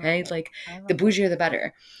with it, I love okay? it. Like I the love it. bougier the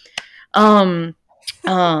better. Um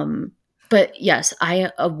um but yes, I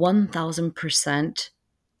a 1000%,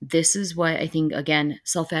 this is what I think, again,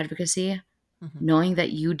 self-advocacy, Mhm. knowing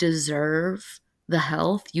that you deserve the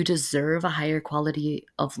health, you deserve a higher quality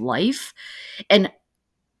of life. And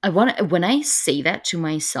when I say that to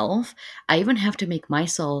myself, I even have to make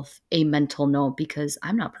myself a mental note because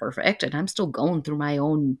I'm not perfect and I'm still going through my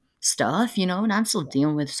own stuff, and I'm still Yeah.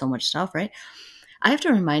 dealing with so much stuff, right? I have to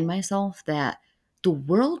remind myself that the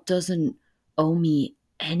world doesn't owe me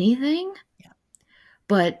anything, Yeah.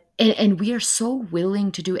 but we are so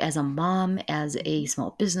willing to do, as a mom, as a Mhm.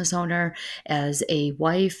 small business owner, as a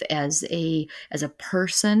wife, as a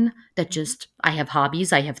person that Mhm. just, I have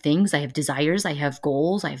hobbies, I have things, I have desires, I have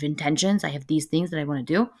goals, I have intentions, I have these things that I want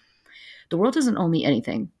to do. The world doesn't owe me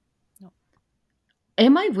anything. No.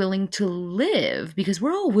 Am I willing to live? Because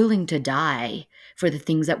we're all willing to die for the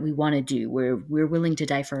things that we want to do. We're willing to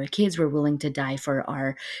die for our kids, we're willing to die for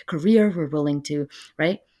our career, we're willing to,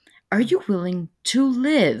 right? Are Mhm. you willing to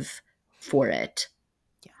live for it?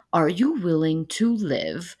 Yeah. Are you willing to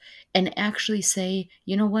live and actually say,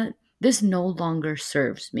 you know what? This no longer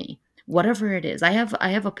serves me. Yeah. Whatever it is. I have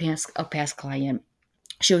a past client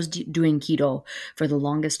She was doing keto for the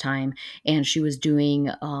longest time, and she was doing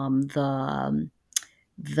the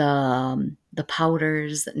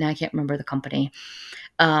powders. Now I can't remember the company.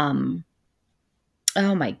 Um,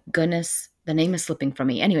 oh my goodness, the name is slipping from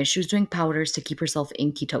me. Anyway, she was doing powders to keep herself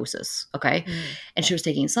in ketosis. Okay. And she Okay. was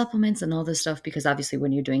taking supplements and all this stuff because obviously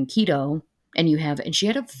when you're doing keto and she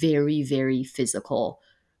had a very, very physical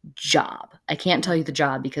job. I can't tell Mm, you the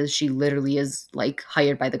job because she literally is like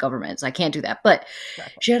hired by the government. So I can't do that. But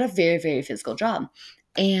gotcha. she had a very, very physical job.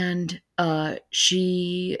 And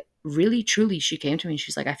she really, truly, she came to me and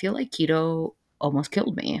she's like, I feel like keto almost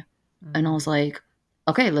killed me. And I Mm, was like,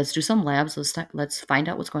 okay, let's do some labs. Let's find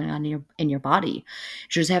out what's going on in your body.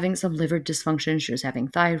 She was having some liver dysfunction. She was having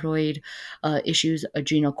thyroid issues.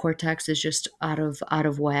 Adrenal cortex is just out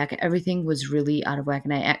of whack. Everything was really out of whack.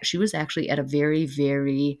 And she was actually at a very,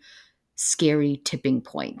 very scary tipping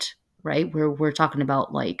point, right? Where we're talking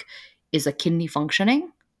about like, is a kidney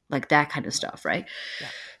functioning? Like that kind of stuff, right? yeah.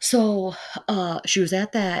 So she was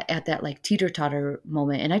at that like teeter totter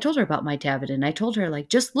moment, and I told her about my tablet, and I told her like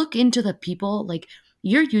just look into the people like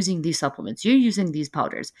you're using these supplements, you're using these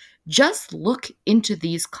powders. Just look into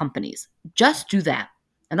these companies. Just do that.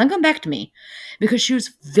 And then come back to me because she was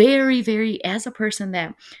very, very, as a person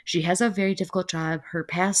that she has a very difficult job. Her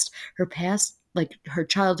past, like her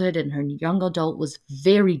childhood and her young adult was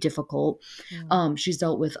very difficult. Mm, She's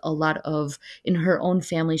dealt with a lot of in her own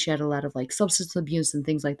family. She had a lot of like substance abuse and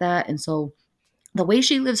things like that. And so the way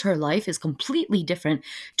she lives her life is completely different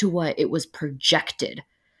to what it was projected,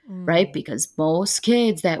 right? mm, Because most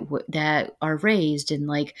kids that are raised in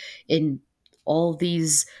like in all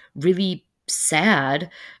these really sad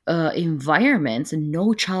environments, and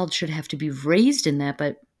no child should have to be raised in that,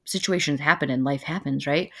 but situations happen and life happens,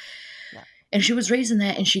 right? yeah. And she was raised in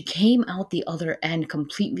that, and she came out the other end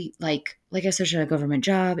completely like I said, she had a government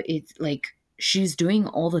job. It's like she's doing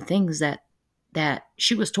all the things that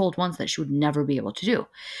she was told once that she would never be able to do.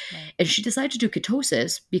 Right. And she decided to do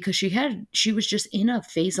ketosis because she was just in a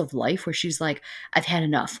phase of life where she's like, I've had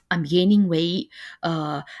enough. I'm gaining weight.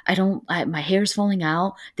 My hair's falling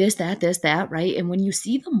out, this that, right? And when you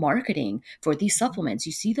see the marketing for these Mhm. supplements,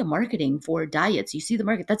 you see the marketing for diets, you see the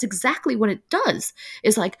market, that's exactly what it does.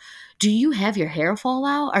 It's like, do you have your hair fall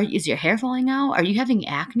out? Is your hair falling out? Are you having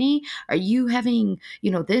acne? Are you having,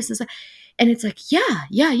 this? And it's like, yeah,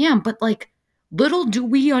 I am. But like, little do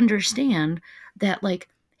we understand that like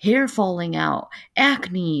hair falling out,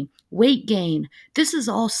 acne, weight gain, this is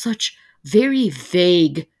all such very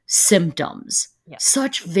vague symptoms. Yes.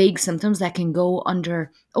 Such vague symptoms that can go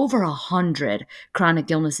under over 100 chronic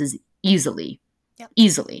illnesses easily, Yep.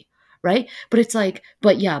 easily, right? But it's like,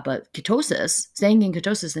 but yeah, but ketosis, staying in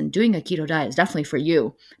ketosis and doing a keto diet is definitely for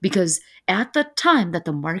you because at the time that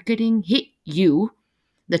the marketing hit you,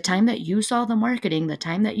 the Mhm. time that you saw the marketing, the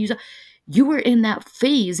time that you were in that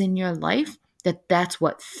phase in your life that's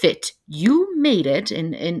what fit. You made it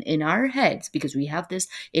in our heads because we have this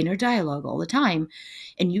inner dialogue all the time.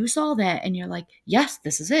 And you saw that and you're like, yes,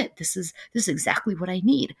 this is it. This is exactly what I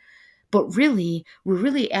need. But really, we're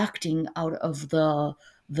really acting out of the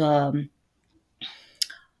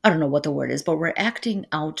I don't know what the word is, but we're acting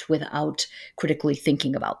out without critically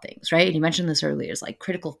thinking about things, right? And you mentioned this earlier, is like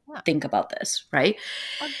critical Yeah. think about this, right?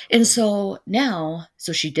 And Absolutely. so now,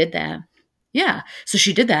 so she did that. Yeah. So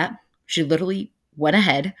she did that. She literally went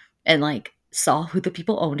ahead and like saw who the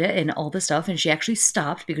people owned it and all the stuff. And she actually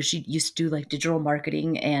stopped because she used to do like digital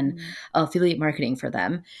marketing and Mm, affiliate marketing for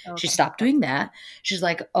them. She okay. stopped Gotcha. doing that. She's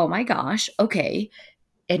like, oh my gosh, okay.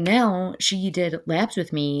 And now she did labs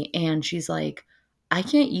with me and she's like, I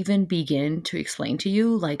can't even begin to explain to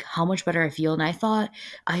you like how much better I feel. And I thought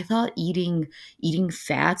eating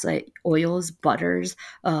fats, like oils, butters,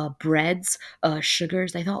 breads,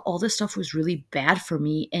 sugars, I thought all this stuff was really bad for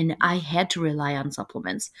me and I had to rely on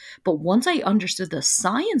supplements. But once I understood the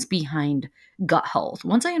science behind gut health,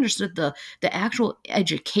 once I understood the actual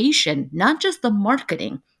education, not just the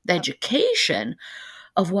marketing, the Yep. education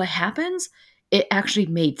of what happens, it actually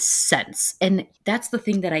made sense. And that's the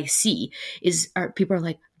thing that I see is people are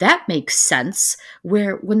like, that makes sense.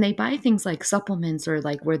 Where when they buy things like supplements or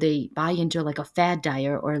like where they buy into like a fad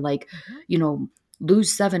diet or like, Mhm. you know,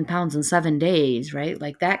 lose 7 pounds in 7 days, right?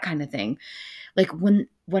 Like that kind of thing. Like when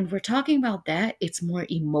we're talking about that, it's more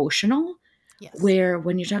emotional. Yes. Where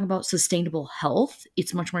when you're talking about sustainable health,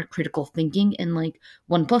 it's much more critical thinking and like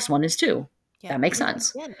 1 plus 1 is 2. Yeah. That makes And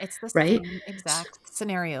sense, again, it's the right? same exact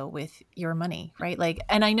scenario with your money, right? Like,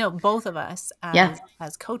 and I know both of us Yeah.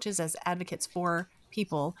 as coaches, as advocates for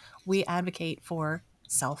people, we advocate for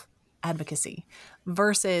self advocacy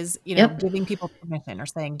versus, Yep. giving people permission or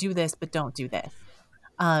saying, do this, but don't do this.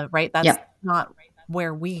 Right. That's Yep. not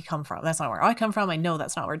where we come from. That's not where I come from. I know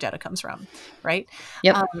that's not where Jetta comes from, right?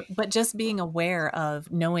 Yep. But just being aware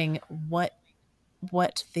of knowing what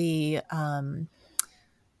the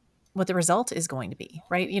what the result is going to be,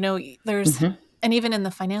 right? There's Hmm. and even in the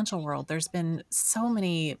financial world, there's been so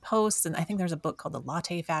many posts, and I think there's a book called The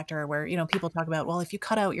Latte Factor where, people talk about, well, if you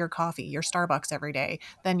cut out your coffee, your Starbucks every day,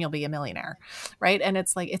 then you'll be a millionaire, right? And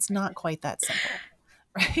it's like it's not quite that simple,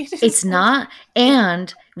 right? It's So not. it,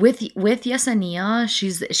 And with Yesenia,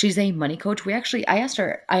 she's a money coach. I asked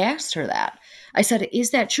her that. I said, "Is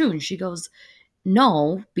that true?" And she goes,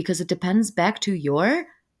 "No, because it depends back to your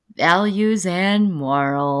values and yes,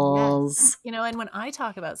 morals." and when I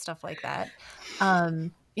talk about stuff like that,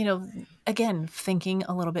 again, thinking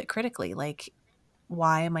a little bit critically, like,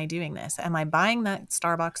 why am I doing this? Am I buying that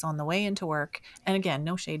Starbucks on the way into work? And again,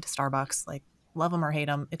 no shade to Starbucks, like, love them or hate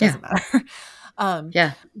them, it Yeah. doesn't matter. um,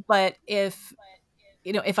 Yeah. but if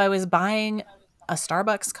I was buying a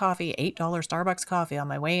Starbucks coffee, $8 Starbucks coffee on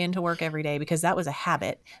my way into work every day because that was a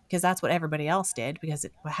habit, because that's what everybody else did, because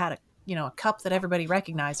it had a cup that everybody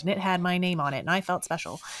recognized and it had my name on it and I felt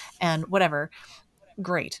special and whatever,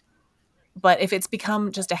 great. But if it's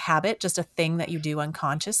become just a habit, just a thing that you do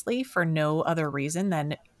unconsciously for no other reason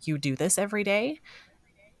than you do this every day,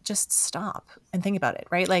 just stop and think about it,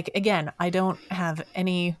 right? Like, again, I don't have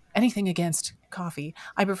anything against coffee.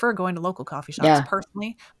 I prefer going to local coffee shops Yeah.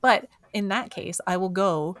 personally, but in that case, I will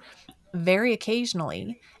go very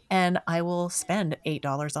occasionally and I will spend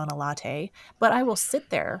 $8 on a latte, but I will sit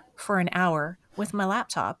there for an hour with my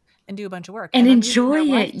laptop and do a bunch of work, And and I'm using enjoy their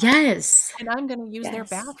it. Wi-Fi, Yes. and I'm going to use their Yes.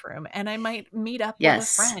 bathroom, and I might meet up with a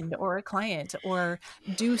Yes. friend or a client or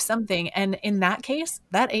do something, and in that case,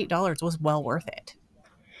 that $8 was well worth it,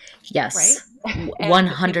 right? Yes. And it's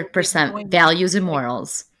 100% going to values and like,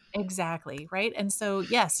 morals. exactly, right? And so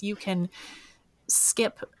yes, you can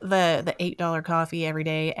skip the $8 coffee every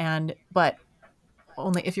day, but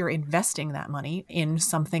only if you're investing that money in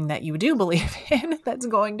something that you do believe in that's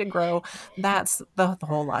going to grow. That's the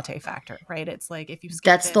whole latte factor, right? It's like, if you skip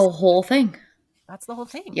That's this, the whole thing. that's the whole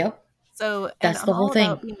thing. Yep. So, and That's I'm the whole all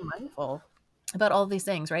about thing. being mindful about all these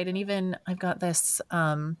things, right? And even I've got this,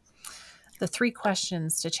 the 3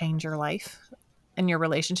 questions to change your life and your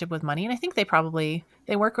relationship with money. And I think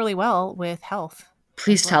they work really well with health as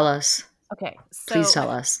Please tell well. us. Okay. Please So tell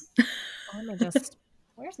us. let me just,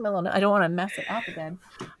 where's my little note? I don't want to mess it up again.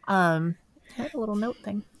 I had a little note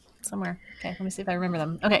thing somewhere. Okay, let me see if I remember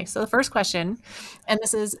them. Okay, so the first question, and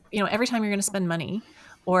this is, every time you're going to spend money,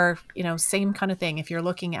 or, same kind of thing, if you're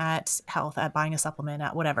looking at health, at buying a supplement,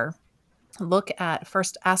 at whatever,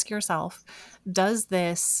 first ask yourself, does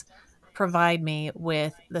this provide me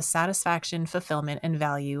with the satisfaction, fulfillment, and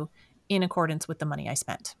value in accordance with the money I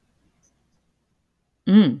spent?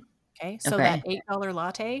 Mm, Okay, so that okay. $8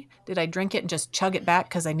 latte, did I drink it and just chug it back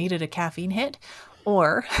because I needed a caffeine hit?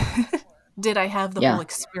 Or did I have the whole Yeah.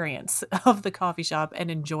 experience of the coffee shop and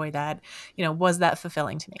enjoy that? Was that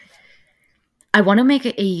fulfilling to me? I want to make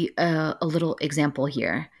a little example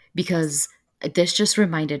here Yes. because this just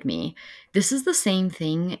reminded me. This is the same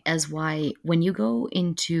thing as why when you go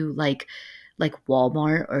into like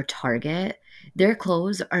Walmart or Target, their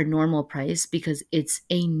clothes are normal price because it's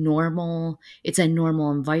a normal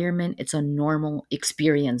environment, it's a normal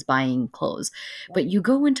experience buying clothes. Yep. But you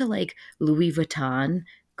go into like Louis Vuitton,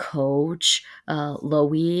 Coach,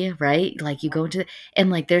 Loewe, right? Like you Yep. go into and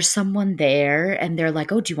like there's someone there and they're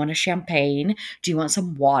like, "Oh, do you want a champagne? Do you want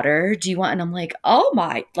some water? Do you want?" And I'm like, "Oh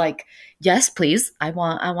my, like yes, please. I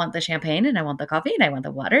want the champagne and I want the coffee and I want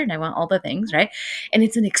the water and I want all the things, right?" And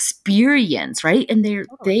it's an experience, right? And Totally.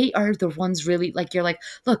 they are the ones really like you're like,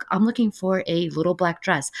 "Look, I'm looking for a little black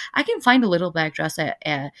dress. I can find a little black dress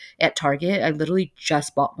at Target. I literally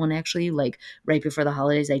just bought one actually like right before the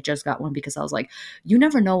holidays. I just got one because I was like, you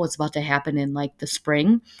never know what's about to happen in like the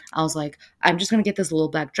spring. I was like, I'm just going to get this little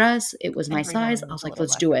black dress. It was my size. Everyone I needs was a like, little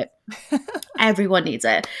let's black do it. dress. Everyone needs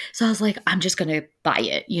it. So I was like, I'm just going to buy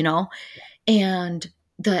it. And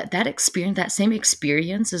that experience, that same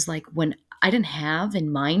experience is like when I didn't have in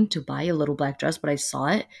mind to buy a little black dress, but I saw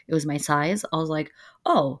it. It was my size. I was like,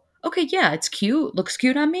 oh, okay, yeah, it's cute. Looks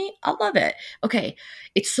cute on me. I love it. Okay.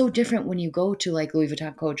 It's so different when you go to like Louis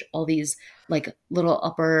Vuitton Coach, all these like little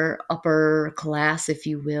upper class, if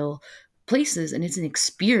you will, places, and it's an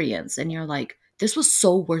experience. And you're like, this was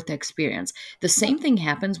so worth the experience. The Yep. same thing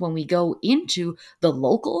happens when we go into the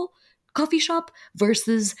local coffee shop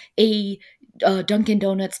versus a Dunkin'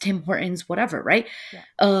 Donuts, Tim Hortons, whatever, right?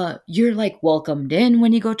 Yeah. You're like welcomed in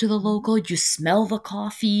when you go to the Mhm. local. You smell the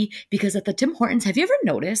coffee because at the Tim Hortons, have you ever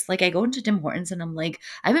noticed? Like I go into Tim Hortons and I'm like,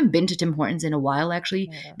 I haven't been to Tim Hortons in a while actually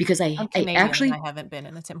Neither. because I'm I Canadian and I actually haven't been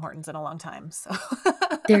in a Tim Hortons in a long time, so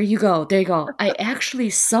there you go. There you go. I actually,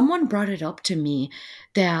 someone brought it up to me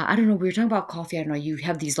that I don't know. We were talking about coffee. I don't know. You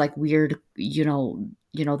have these like weird, the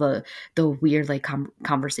weird like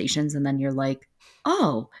conversations, and then you're like,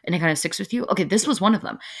 oh, and it kind of sticks with you. Okay, this Yeah, was one of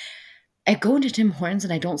them. I go into Tim Hortons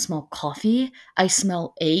and I don't smell coffee. I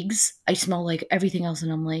smell eggs. I smell like everything else,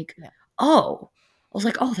 and I'm like, yeah, oh. I was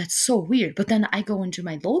like, oh, that's so weird. But then I go into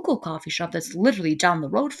my local coffee shop that's literally down the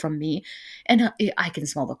road from me, and I can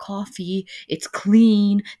smell the coffee. It's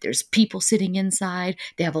clean. There's people sitting inside.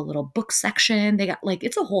 They have a little book section. They got like,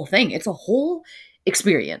 it's a whole thing. It's a whole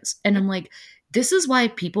experience. And yeah, I'm like, this is why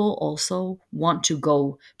people also want to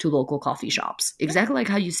go to local coffee shops. yeah, Exactly like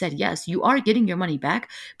how you said, yes, you are getting your money back,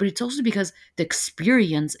 but it's also because the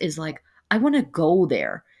experience is like, I want to go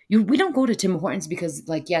there. We don't go to Tim Hortons because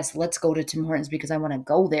like, yes, let's go to Tim Hortons because I want to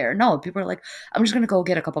go there. No, people are like, I'm just gonna go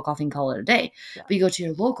get a cup of coffee and call it a day. yeah, But you go to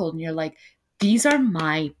your local and you're like, these are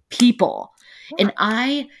my people. yeah.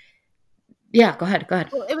 And yeah, go ahead, go ahead.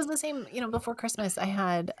 Well, it was the same, before Christmas, I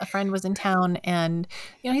had a friend was in town and,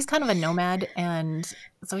 he's kind of a nomad and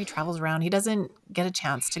so he travels around. He doesn't get a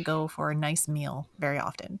chance to go for a nice meal very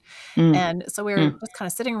often. Mm, And so we were mm. just kind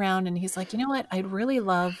of sitting around and he's like, "You know what? I'd really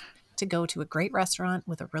love to go to a great restaurant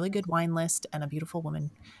with a really good wine list and a beautiful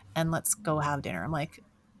woman and let's go have dinner." I'm like,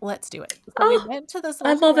 "Let's do it." So we Oh, went to this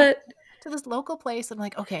I love local it. to this local place and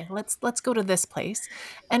like, "Okay, let's go to this place."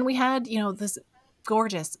 And we had, this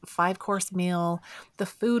gorgeous 5-course meal. The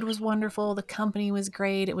food was wonderful, the company was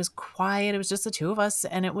great, it was quiet, it was just the 2 of us,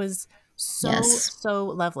 and it was so, Yes. so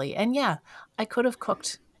lovely. And yeah, I could have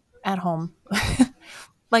cooked at home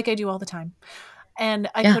like I do all the time. And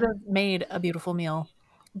I Yeah, could have made a beautiful meal,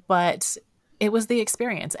 but it was the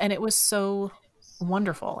experience and it was so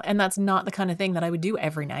wonderful. And that's not the kind of thing that I would do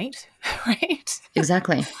every night, right?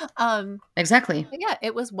 exactly. Um, Exactly. but yeah,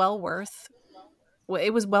 it was well worth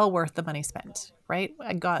the money spent, right?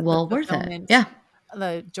 I got the Well worth it. fulfillment, Yeah.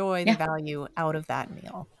 the joy, the Yeah. value out of that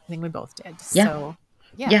meal. I think we both did. Yeah. So,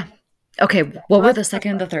 yeah. Yeah. Okay. Yeah. What So were that's the the first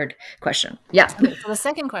second and the question. third question? Yeah. Okay. So the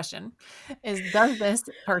second question is, does this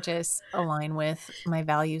purchase align with my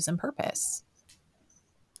values and purpose?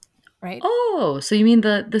 Right? Oh, so you mean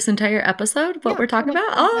this entire episode? What Yeah, we're talking pretty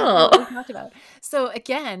much about? exactly what we Oh. talked about. So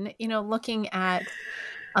again,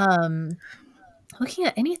 um looking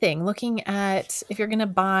at anything, looking at if you're going to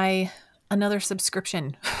buy another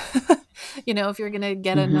subscription, if you're going to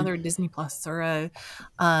get hmm another Disney Plus or a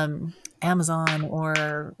Amazon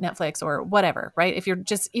or Netflix or whatever, right? If you're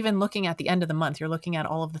just even looking at the end of the month, you're looking at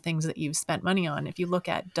all of the things that you've spent money on. If you look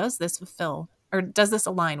at, does this fulfill or does this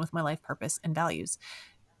align with my life purpose and values?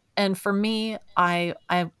 And for me, I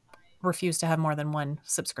refuse to have more than one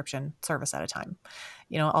subscription service at a time.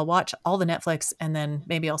 I'll watch all the Netflix and then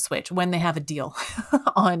maybe I'll switch when they have a deal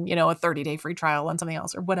on, a 30-day free trial on something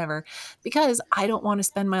else or whatever, because I don't want to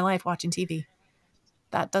spend my life watching TV.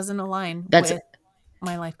 That doesn't align That's with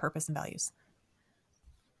my life purpose and values.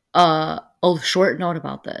 a short note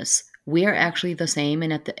about this. We are actually the same,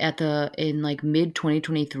 and at the in like mid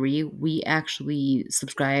 2023, we actually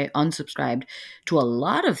unsubscribed to a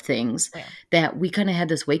lot of things Yeah. that we kind of had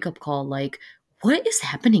this wake up call, like, what is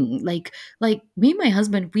happening? Like me and my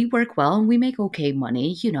husband, we work well and we make okay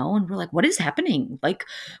money, and we're like, what is happening? Like,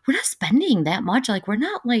 we're not spending that much. Like, we're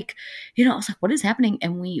not like, I was like, what is happening?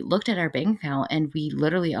 And we looked at our bank account, and we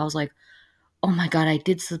literally, I was like, oh my God, I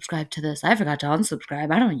did subscribe to this. I forgot to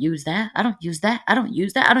unsubscribe. I don't use that. I don't use that. I don't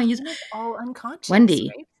use that. I don't use And it's all unconscious, Wendy.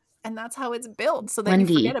 right? And that's how it's built so that you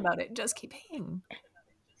forget Wendy, about it. Just keep paying.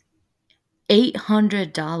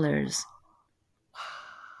 $800.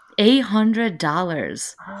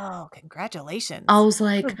 $800. Oh, I congratulations. was How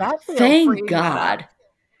like, does that feel thank freeing that up? God.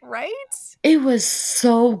 Right? It was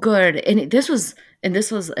so good. And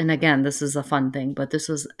again, this is a fun thing, but this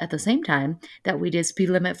was at the same time that we did speed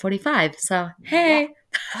limit 45. So, Yeah. hey,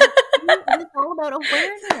 Oh, see, and it's all about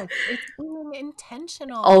awareness. It's being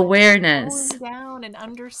intentional and slowing awareness. down and Yep.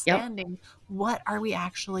 understanding what are we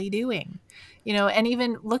actually doing? And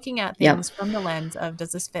even looking at Yep. things from the lens of,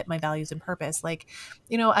 does this fit my values and purpose? Like,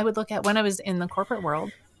 I would look at when I was in the corporate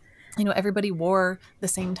world, everybody wore the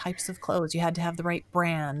same types of clothes. You had to have the right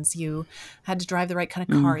brands. You had to drive the right kind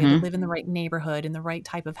of car. You had to Mm-hmm. live in the right neighborhood, in the right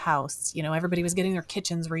type of house. Everybody was getting their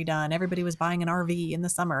kitchens redone. Everybody was buying an RV in the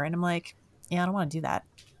summer. And I'm like, yeah, I don't want to do that.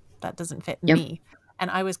 That doesn't fit Yep. me. And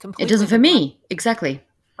I was It completely doesn't the fit black, me. Exactly.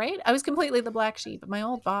 right? I was completely the black sheep. My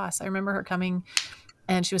old boss, I remember her coming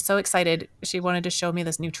And she was so excited. She wanted to show me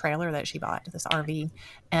this new trailer that she bought, this RV.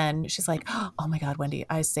 And she's like, "Oh my God, Wendy,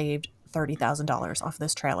 I saved $30,000 off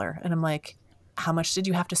this trailer." And I'm like, "How much did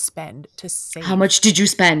you have to spend to How save much did you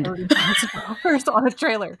spend? $30,000 on a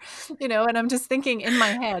trailer?" And I'm just thinking in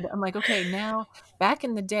my head, I'm like, okay, now back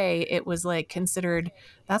in the day, it was like considered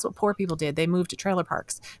that's what poor people did. They moved to trailer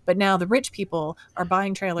parks. But now the rich people are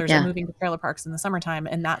buying trailers and Yeah, moving to trailer parks in the summertime.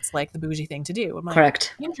 And that's like the bougie thing to do. I'm like,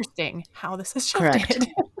 correct. interesting how this has Correct. shifted.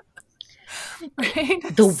 Right.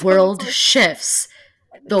 The So it's world like, shifts.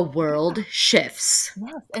 The yeah. world shifts.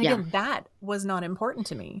 Yes, and Yeah. again, that was not important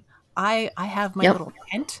to me. I have my Yep. little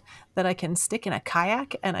tent that I can stick in a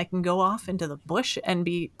kayak, and I can go off into the bush and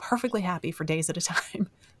be perfectly happy for days at a time,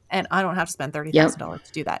 and I don't have to spend Yep. $30,000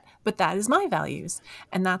 to do that, but that is my values,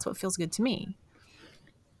 and that's what feels good to me.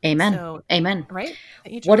 Amen. So, Amen. right?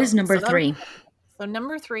 To each What your is own. number 3? So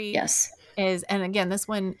number 3 Yes. is, and again, this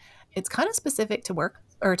one, it's kind of specific to work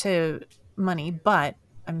or to money, but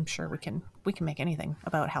I'm sure we can make anything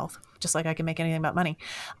about health, just like I can make anything about money.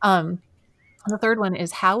 Um, the third one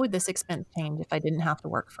is, how would this expense change if I didn't have to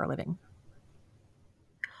work for a living?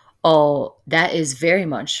 Oh, that is very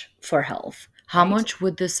much for health. How Right? much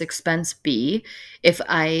would this expense be if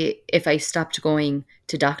I stopped going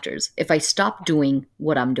to doctors? If I stopped Yeah. doing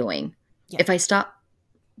what I'm doing? Yeah. If I stop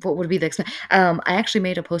what would be the expense? I actually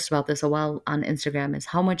made a post about this a while on Instagram is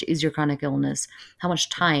how much is your chronic illness? How much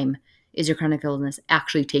time is your chronic illness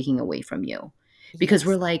actually taking away from you? Because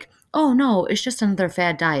we're Yes. like, oh no, it's just another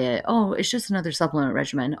fad diet. Oh, it's just another supplement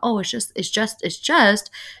regimen. Oh, it's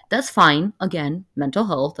just. That's fine. Again, mental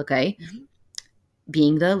health, okay? Mhm.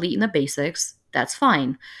 Being the elite in the basics, that's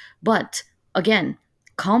fine. But again,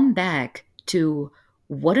 come back to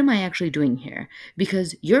what am I actually doing here?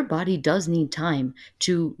 Because your body does need time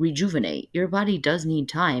to rejuvenate. Your body does need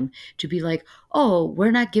time to be like, oh,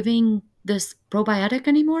 we're not giving this probiotic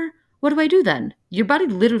anymore. What do I do then? Your body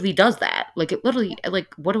literally does that. Like, it literally,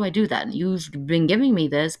 like, what do I do then? You've been giving me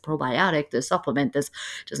this probiotic, this supplement, this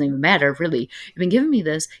doesn't even matter, really. You've been giving me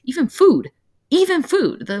this, even food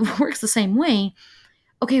that works the same way.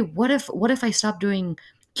 Okay, what if I stop doing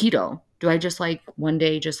keto? Do I just like one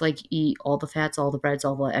day just like eat all the fats, all the breads,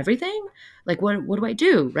 all the everything? Like what do I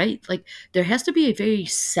do, right? Like there has to be a very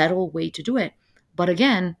settled way to do it. But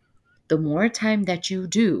again, the more time that you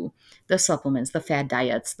do the supplements, the fad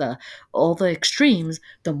diets, the all the extremes,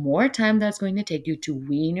 the more time that's going to take you to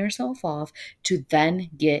wean yourself off to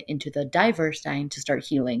then get into the diverse time to start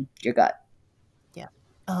healing your gut. Yeah.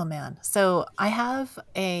 Oh man. So I have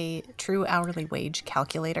a true hourly wage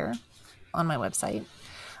calculator on my website.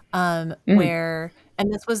 Mm,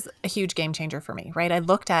 And this was a huge game changer for me, right? I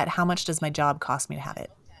looked at how much does my job cost me to have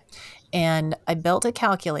it? And I built a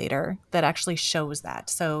calculator that actually shows that.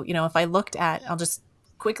 So, if I looked at, I'll just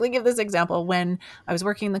quickly give this example. When I was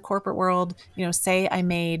working in the corporate world, say I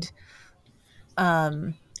made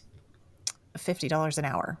um, $50 an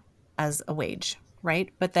hour as a wage,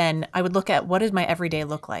 right? But then I would look at, what did my everyday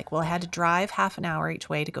look like? Well, I had to drive half an hour each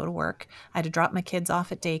way to go to work. I had to drop my kids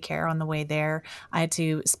off at daycare on the way there. I had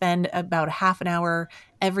to spend about a half an hour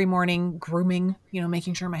every morning grooming,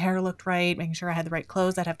 making sure my hair looked right, making sure I had the right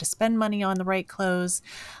clothes. I'd have to spend money on the right clothes.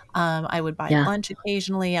 I would buy yeah. lunch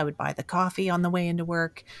occasionally. I would buy the coffee on the way into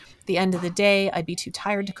work. At the end of the day, I'd be too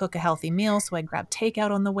tired to cook a healthy meal, so I'd grab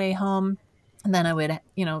takeout on the way home. And then I would,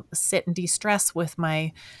 sit and de-stress with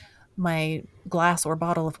my glass or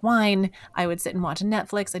bottle of wine. I would sit and watch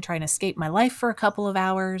Netflix. I'd try and escape my life for a couple of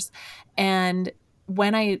hours. And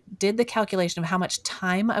when I did the calculation of how much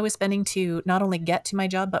time I was spending to not only get to my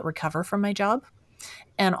job, but recover from my job,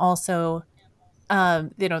 and also,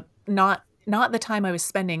 not the time I was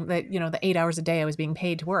spending, the 8 hours a day I was being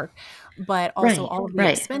paid to work, but also Right. all of the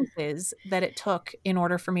Right. expenses that it took in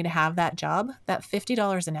order for me to have that job, that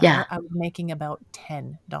 $50 an Yeah. hour, I was making about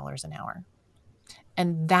 $10 an hour.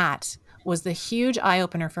 And that was the huge eye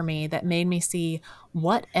opener for me that made me see,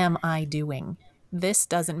 what am I doing? This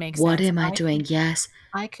doesn't make What sense. am I I doing? could Yes.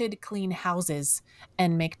 I could clean houses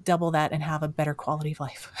and make double that and have a better quality of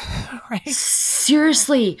life, right?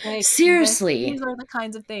 Seriously, Like, seriously. these are the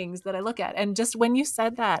kinds of things that I look at. And just when you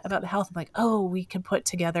said that about the health, I'm like, oh, we could put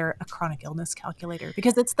together a chronic illness calculator,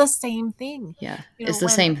 because it's the same thing. Yeah, You know, it's the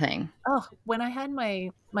when same thing. when I had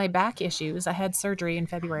my back issues, I had surgery in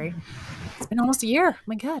February. It's been almost a year.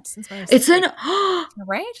 My God, since my It's an surgery.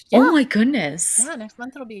 Right? oh Yeah. my goodness. Yeah, next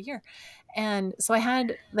month it'll be a year. And so I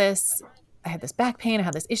had this back pain, I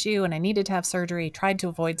had this issue, and I needed to have surgery, tried to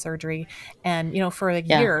avoid surgery. And, for a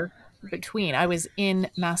Yeah. year between, I was in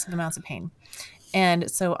massive amounts of pain. And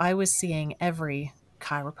so I was seeing every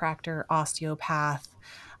chiropractor, osteopath,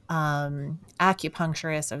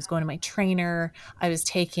 acupuncturist. I was going to my trainer. I was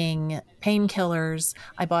taking painkillers.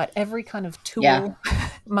 I bought every kind of Yeah. tool,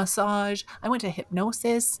 massage. I went to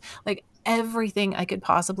hypnosis, like everything I could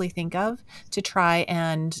possibly think of to try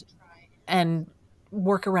and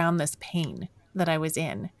work around this pain that I was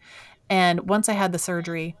in. And once I had the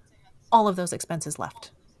surgery, all of those expenses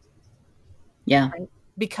left, Yeah. right?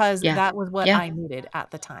 Because Yeah. that was what Yeah. I needed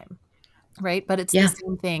at the time. Right? But it's the Yeah.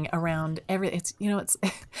 same thing around it's it's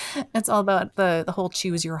it's all about the whole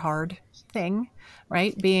choose your hard thing,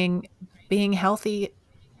 right? Being healthy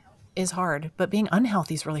is hard, but being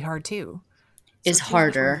unhealthy is really hard too. So Is choose which one you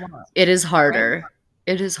harder. want, It is right? harder.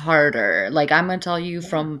 It is harder. Like I'm gonna tell you Yeah.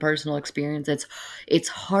 from personal experience, it's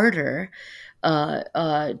harder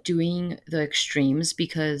doing the extremes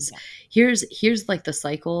because Yeah. here's like the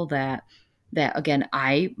cycle that again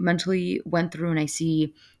I mentally went through and I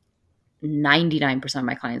see 99% of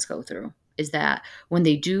my clients go through is that when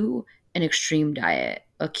they do an extreme diet,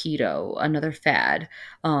 a keto, another fad,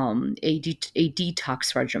 a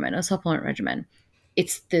detox regimen, a supplement regimen,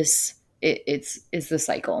 it's the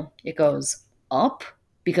cycle. It Yeah. goes up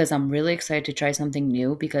because I'm really excited to try something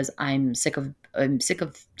new because I'm sick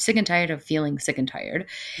and tired of feeling sick and tired.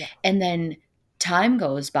 Yeah. And then time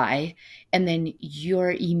goes by, and then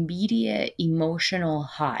your immediate emotional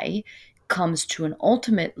high comes to an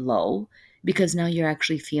ultimate low because now you're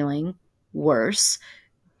actually feeling worse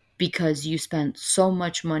because you spent so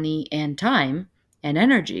much money and time and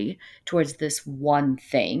energy towards this one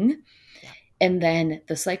thing. Yeah. And then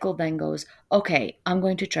the cycle then goes, okay, I'm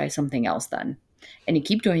going to try something else then. And you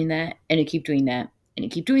keep doing that, and you keep doing that, and you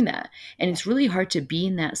keep doing that. And Yeah. it's really hard to be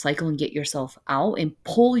in that cycle and get yourself out and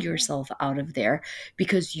pull Yeah. yourself out of there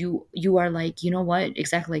because you are like, you know what?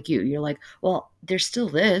 Exactly like you. You're like, well, there's still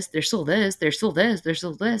this, there's still this, there's still this, there's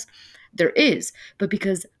still this. There is. But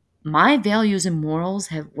because my values and morals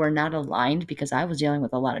were not aligned because I was dealing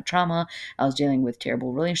with a lot of trauma. I was dealing with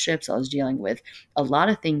terrible relationships. I was dealing with a lot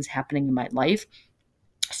of things happening in my life,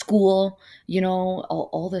 school,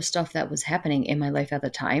 all this stuff that was happening in my life at the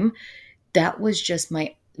time. That was just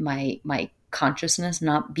my consciousness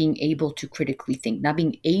not being able to critically think, not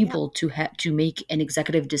being Yeah. able to make an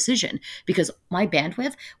executive decision because my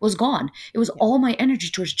bandwidth was gone. It was Yeah. all my energy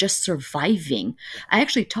towards just surviving. Yeah. I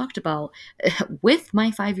actually talked about with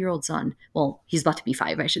my 5-year-old son. Well, he's about to be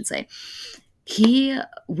 5, I should say. He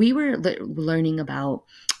We were learning about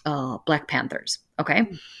Black Panthers, okay?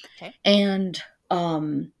 Mm. Okay. And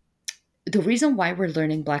um the reason why we're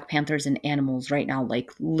learning Black Panthers and animals right now,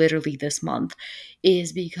 like literally this month,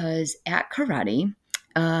 is because at karate,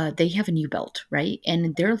 they have a new belt, right?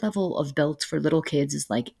 And their level of belts for little kids is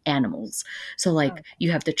like animals. So, like, Oh,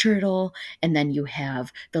 you have the turtle, and then you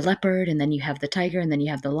have the leopard, and then you have the tiger, and then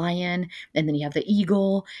you have the lion, and then you have the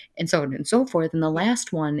eagle, and so on and so forth. And the yeah.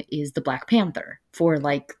 last one is the Black Panther for Okay.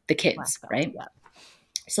 like the Black kids, belt. right? Yeah.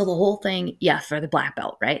 So the whole thing, yeah, for the black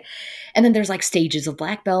belt, right? And then there's like stages of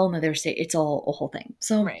black belt, and then it's all a whole thing.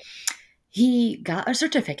 So Right. he got a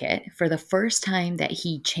certificate for the first time that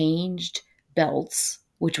he changed belts,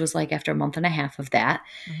 which was like after a month and a half of that.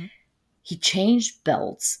 Hmm. He changed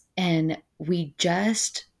belts, and we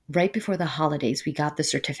just right before the holidays we got the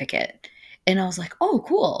certificate. And I was like, oh,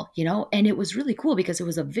 cool, and it was really cool because it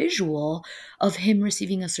was a visual of him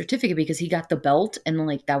receiving a certificate because he got the belt and then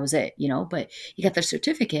like that was it, but he got the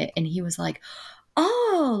certificate and he was like,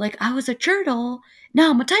 oh, like I was a turtle, now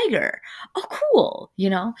I'm a tiger. Oh, cool,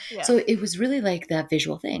 Yeah. so it was really like that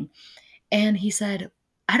visual thing. And he said,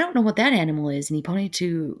 I don't know what that animal is. And he pointed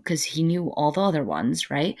to, because he knew all the other ones,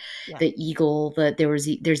 right? Yeah. The eagle, there's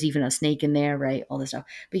even a snake in there, right? All this stuff.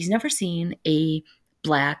 But he's never seen a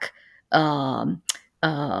black, um,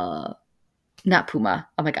 uh, not puma.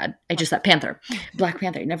 Oh my God. I just said panther, black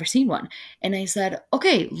panther. I'd never seen one. And I said,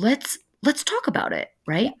 okay, let's talk about it,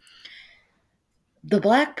 Yeah. right? The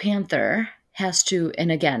Black Panther has to,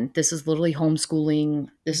 and again, this is literally homeschooling.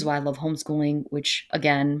 This is Hmm. why I love homeschooling, which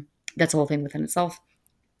again, that's a whole thing within itself.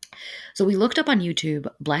 So we looked up on YouTube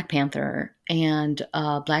Black Panther and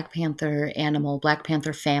Black Panther animal, Black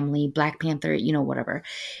Panther family, Black Panther, whatever.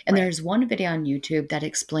 And Right. there's one video on YouTube that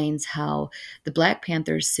explains how the Black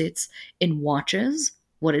Panther sits and watches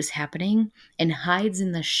what is happening and hides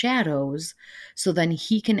in the shadows so then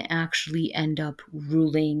he can actually end up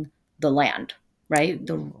ruling the land, right?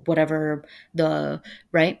 The Ooh. whatever the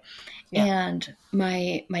right. Yeah. And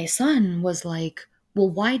my son was like, well,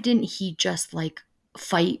 why didn't he just like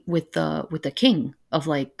fight with the king of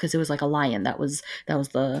like, because it was like a lion that was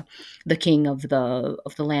the king of the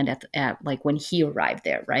land at like when he arrived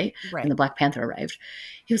there, right? When Right. the Black Panther arrived,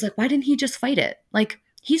 he was like, why didn't he just fight it? Like,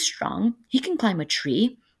 he's strong, he can climb a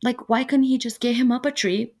tree, Like, why couldn't he just get him up a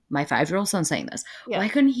tree? My 5-year-old son saying this. Yeah. Why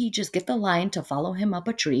couldn't he just get the lion to follow him up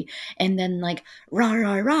a tree and then like rar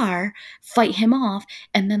rar rar fight him off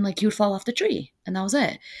and then like he would fall off the tree and that was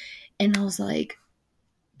it. And I was like,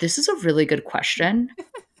 this is a really good question,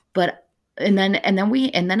 but and then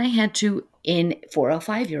I had to in for a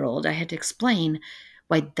 5-year-old, I had to explain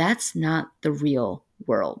why that's not the real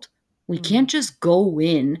world. We Mm, can't just go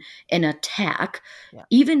in and attack, yeah.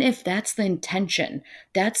 even if that's the intention.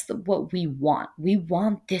 That's what we want. We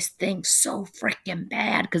want this thing so freaking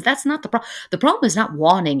bad because that's not the problem. The problem is not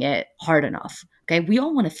wanting it hard enough. Okay, we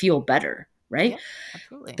all want to feel better, right? Yeah.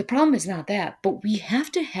 Absolutely. The problem is not that, but we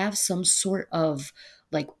have to have some sort of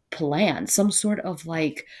like plan, some sort of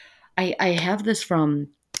like I have this from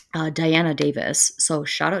Diana Davis. So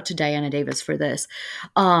shout out to Diana Davis for this.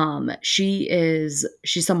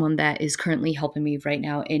 She's someone that is currently helping me right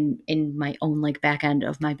now in my own like back end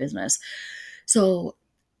of my business. So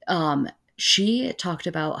um, she talked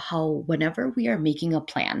about how whenever we are making a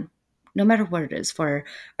plan, no matter what it is, for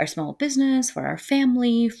our small business, for our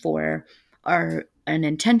family, for our an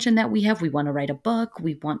intention that we want to write a book,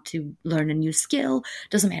 we want to learn a new skill,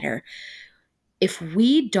 doesn't matter. If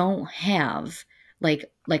we don't have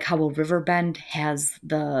like how a river bend has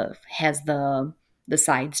the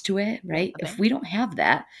sides to it, Yeah. right? The If bank. we don't have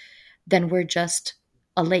that, then we're just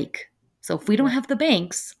a lake. So if we don't Yeah. have the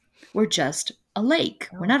banks, we're just a lake.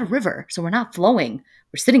 We're Oh, not a river. So we're not flowing.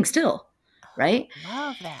 We're sitting still, right?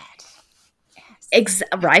 love that. Yes.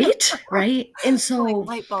 Right? Right? And Like so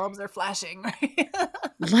light bulbs are flashing, right?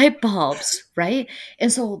 light bulbs, right?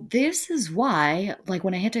 And so this is why, like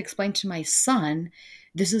when I had to explain to my son,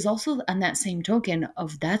 this is also on that same token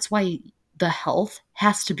of that's why the health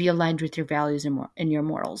has to be aligned with your values and your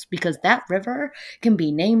morals because that river can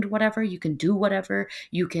be named whatever, you can do whatever,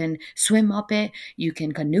 you can swim up it, you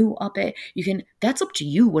can canoe up it, you can that's up to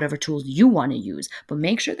you whatever tools you want to use, but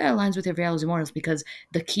make sure that aligns with your values and morals because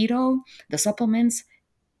the keto, the supplements,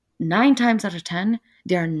 9 times out of 10,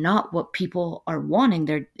 they're not what people are wanting.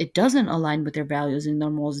 It doesn't align with their values and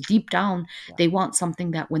their morals. Deep down, Yeah. they want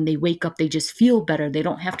something that when they wake up, they just feel better. They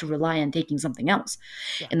don't have to rely on taking something else.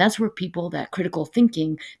 Yeah. And that's where people, that critical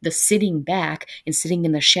thinking, the sitting back and sitting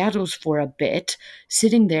in the shadows for a bit,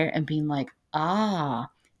 sitting there and being like,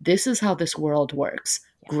 this is how this world works.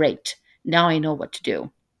 Yeah. Great. Now I know what to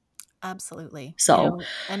do. Absolutely. So,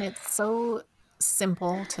 And it's so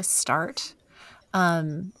simple to start.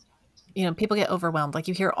 Um, people get overwhelmed. Like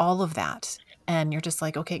you hear all of that and you're just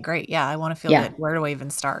like, okay, great. Yeah, I want to feel yeah, good. Where do I even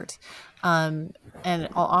start? Um, and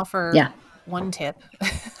I'll offer yeah, one tip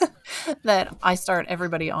that I start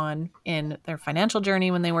everybody on in their financial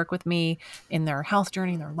journey when they work with me, in their health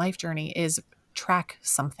journey, their life journey is track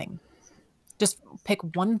something. Just pick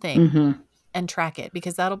one thing mm-hmm, and track it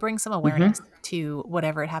because that'll bring some mm-hmm, awareness to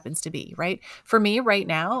whatever it happens to be, right? For me right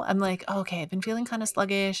now, I'm like, oh, okay, I've been feeling kind of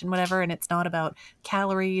sluggish and whatever. And it's not about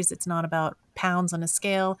calories, it's not about pounds on a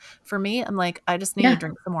scale. For me, I'm like, I just need to yeah,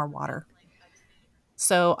 drink some more water.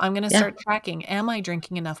 So I'm going to yeah, start tracking, am I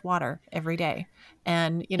drinking enough water every day?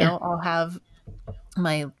 And, yeah, I'll have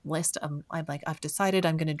my list of I'm like I've decided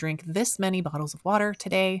I'm going to drink this many bottles of water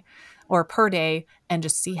today or per day and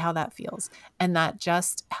just see how that feels. And that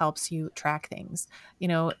just helps you track things.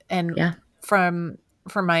 And yeah, from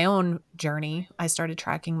from my own journey, I started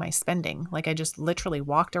tracking my spending. Like I just literally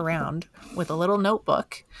walked around with a little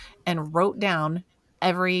notebook and wrote down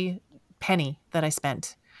every penny that I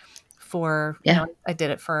spent for, yeah, I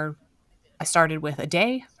did it for I started with a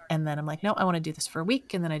day and then I'm like, no, I want to do this for a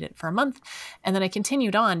week. And then I did it for a month. And then I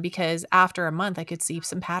continued on because after a month, I could see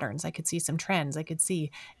some patterns. I could see some trends. I could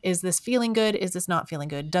see, is this feeling good? Is this not feeling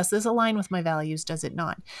good? Does this align with my values? Does it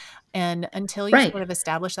not? And until you right. sort of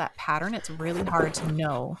establish that pattern, it's really hard to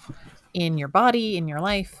know in your body, in your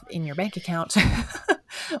life, in your bank account,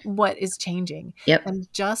 what is changing. Yep,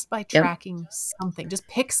 And just by yep. tracking something, just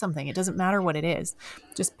pick something. It doesn't matter what it is.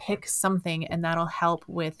 Just pick something, and that'll help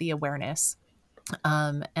with the awareness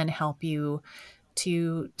and help you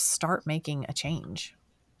to start making a change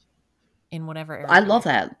in whatever I area love you're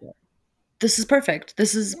that. in. This is perfect.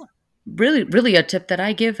 This is Yeah. really, really a tip that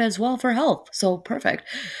I give as well for health. So perfect.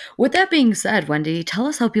 With that being said, Wendy, tell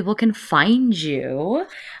us how people can find you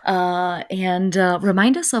and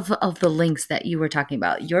remind us of the links that you were talking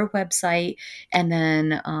about, your website, and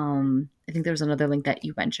then I think there was another link that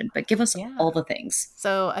you mentioned, but give us Yeah. all the things.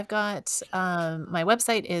 So I've got my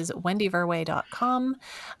website is wendyverwey.com.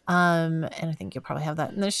 And I think you'll probably have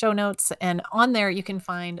that in the show notes. And on there, you can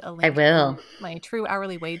find a I link will. to my true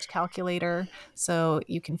hourly wage calculator. So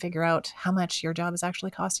you can figure out how much your job is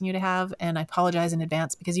actually costing you to have. And I apologize in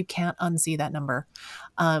advance because you can't unsee that number.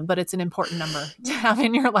 But it's an important number to have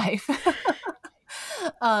in your life.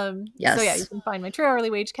 So yeah, you Yes. can find my true hourly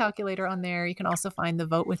wage calculator on there. You can also find the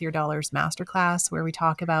Vote with Your Dollars masterclass where we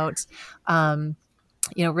talk about um,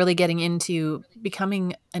 really getting into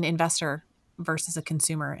becoming an investor versus a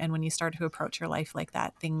consumer. And when you start to approach your life like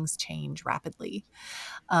that, things change rapidly.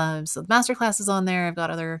 So the masterclass is on there. I've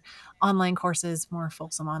got other online courses, more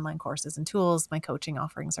fulsome online courses and tools. My coaching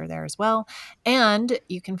offerings are there as well. And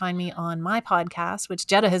you can find me on my podcast, which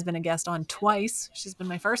Jetta has been a guest on twice. She's been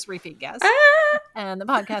my first repeat guest. And the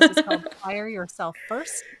podcast is called Fire Yourself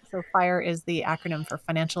First. So FIRE is the acronym for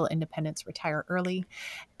Financial Independence Retire Early.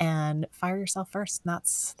 And fire yourself first. And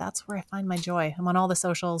that's where I find my joy. I'm on all the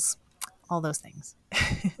socials, all those things.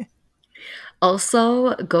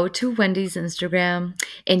 Also, go to Wendy's Instagram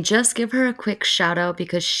and just give her a quick shout out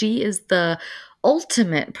because she is the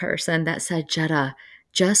ultimate person that said, Jetta,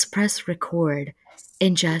 just press record Yes.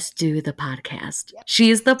 and just do the podcast. Yep.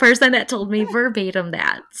 She's the person that told me verbatim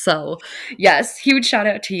that. So, yes, huge shout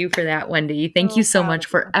out to you for that, Wendy. Thank you So so proud much. of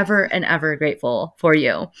you. Forever and ever grateful for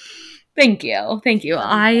you. Thank you. Thank you.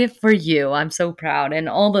 Love you, Kat. For you. I'm so proud and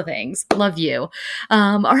all the things. Love you.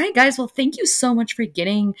 All right, guys. Well, thank you so much for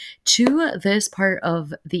getting to this part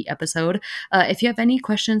of the episode. If you have any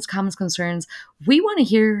questions, comments, concerns, we want to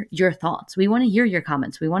hear your thoughts. We want to hear your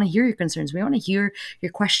comments. We want to hear your concerns. We want to hear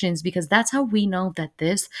your questions because that's how we know that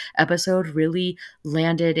this episode really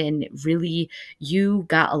landed and really you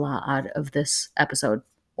got a lot out of this episode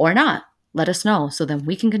or not. Let us know so then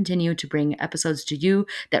we can continue to bring episodes to you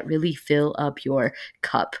that really fill up your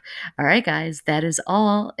cup. All right, guys, that is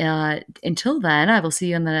all. Until then, I will see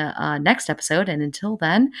you in the next episode. And until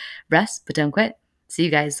then, rest, but don't quit. See you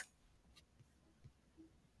guys.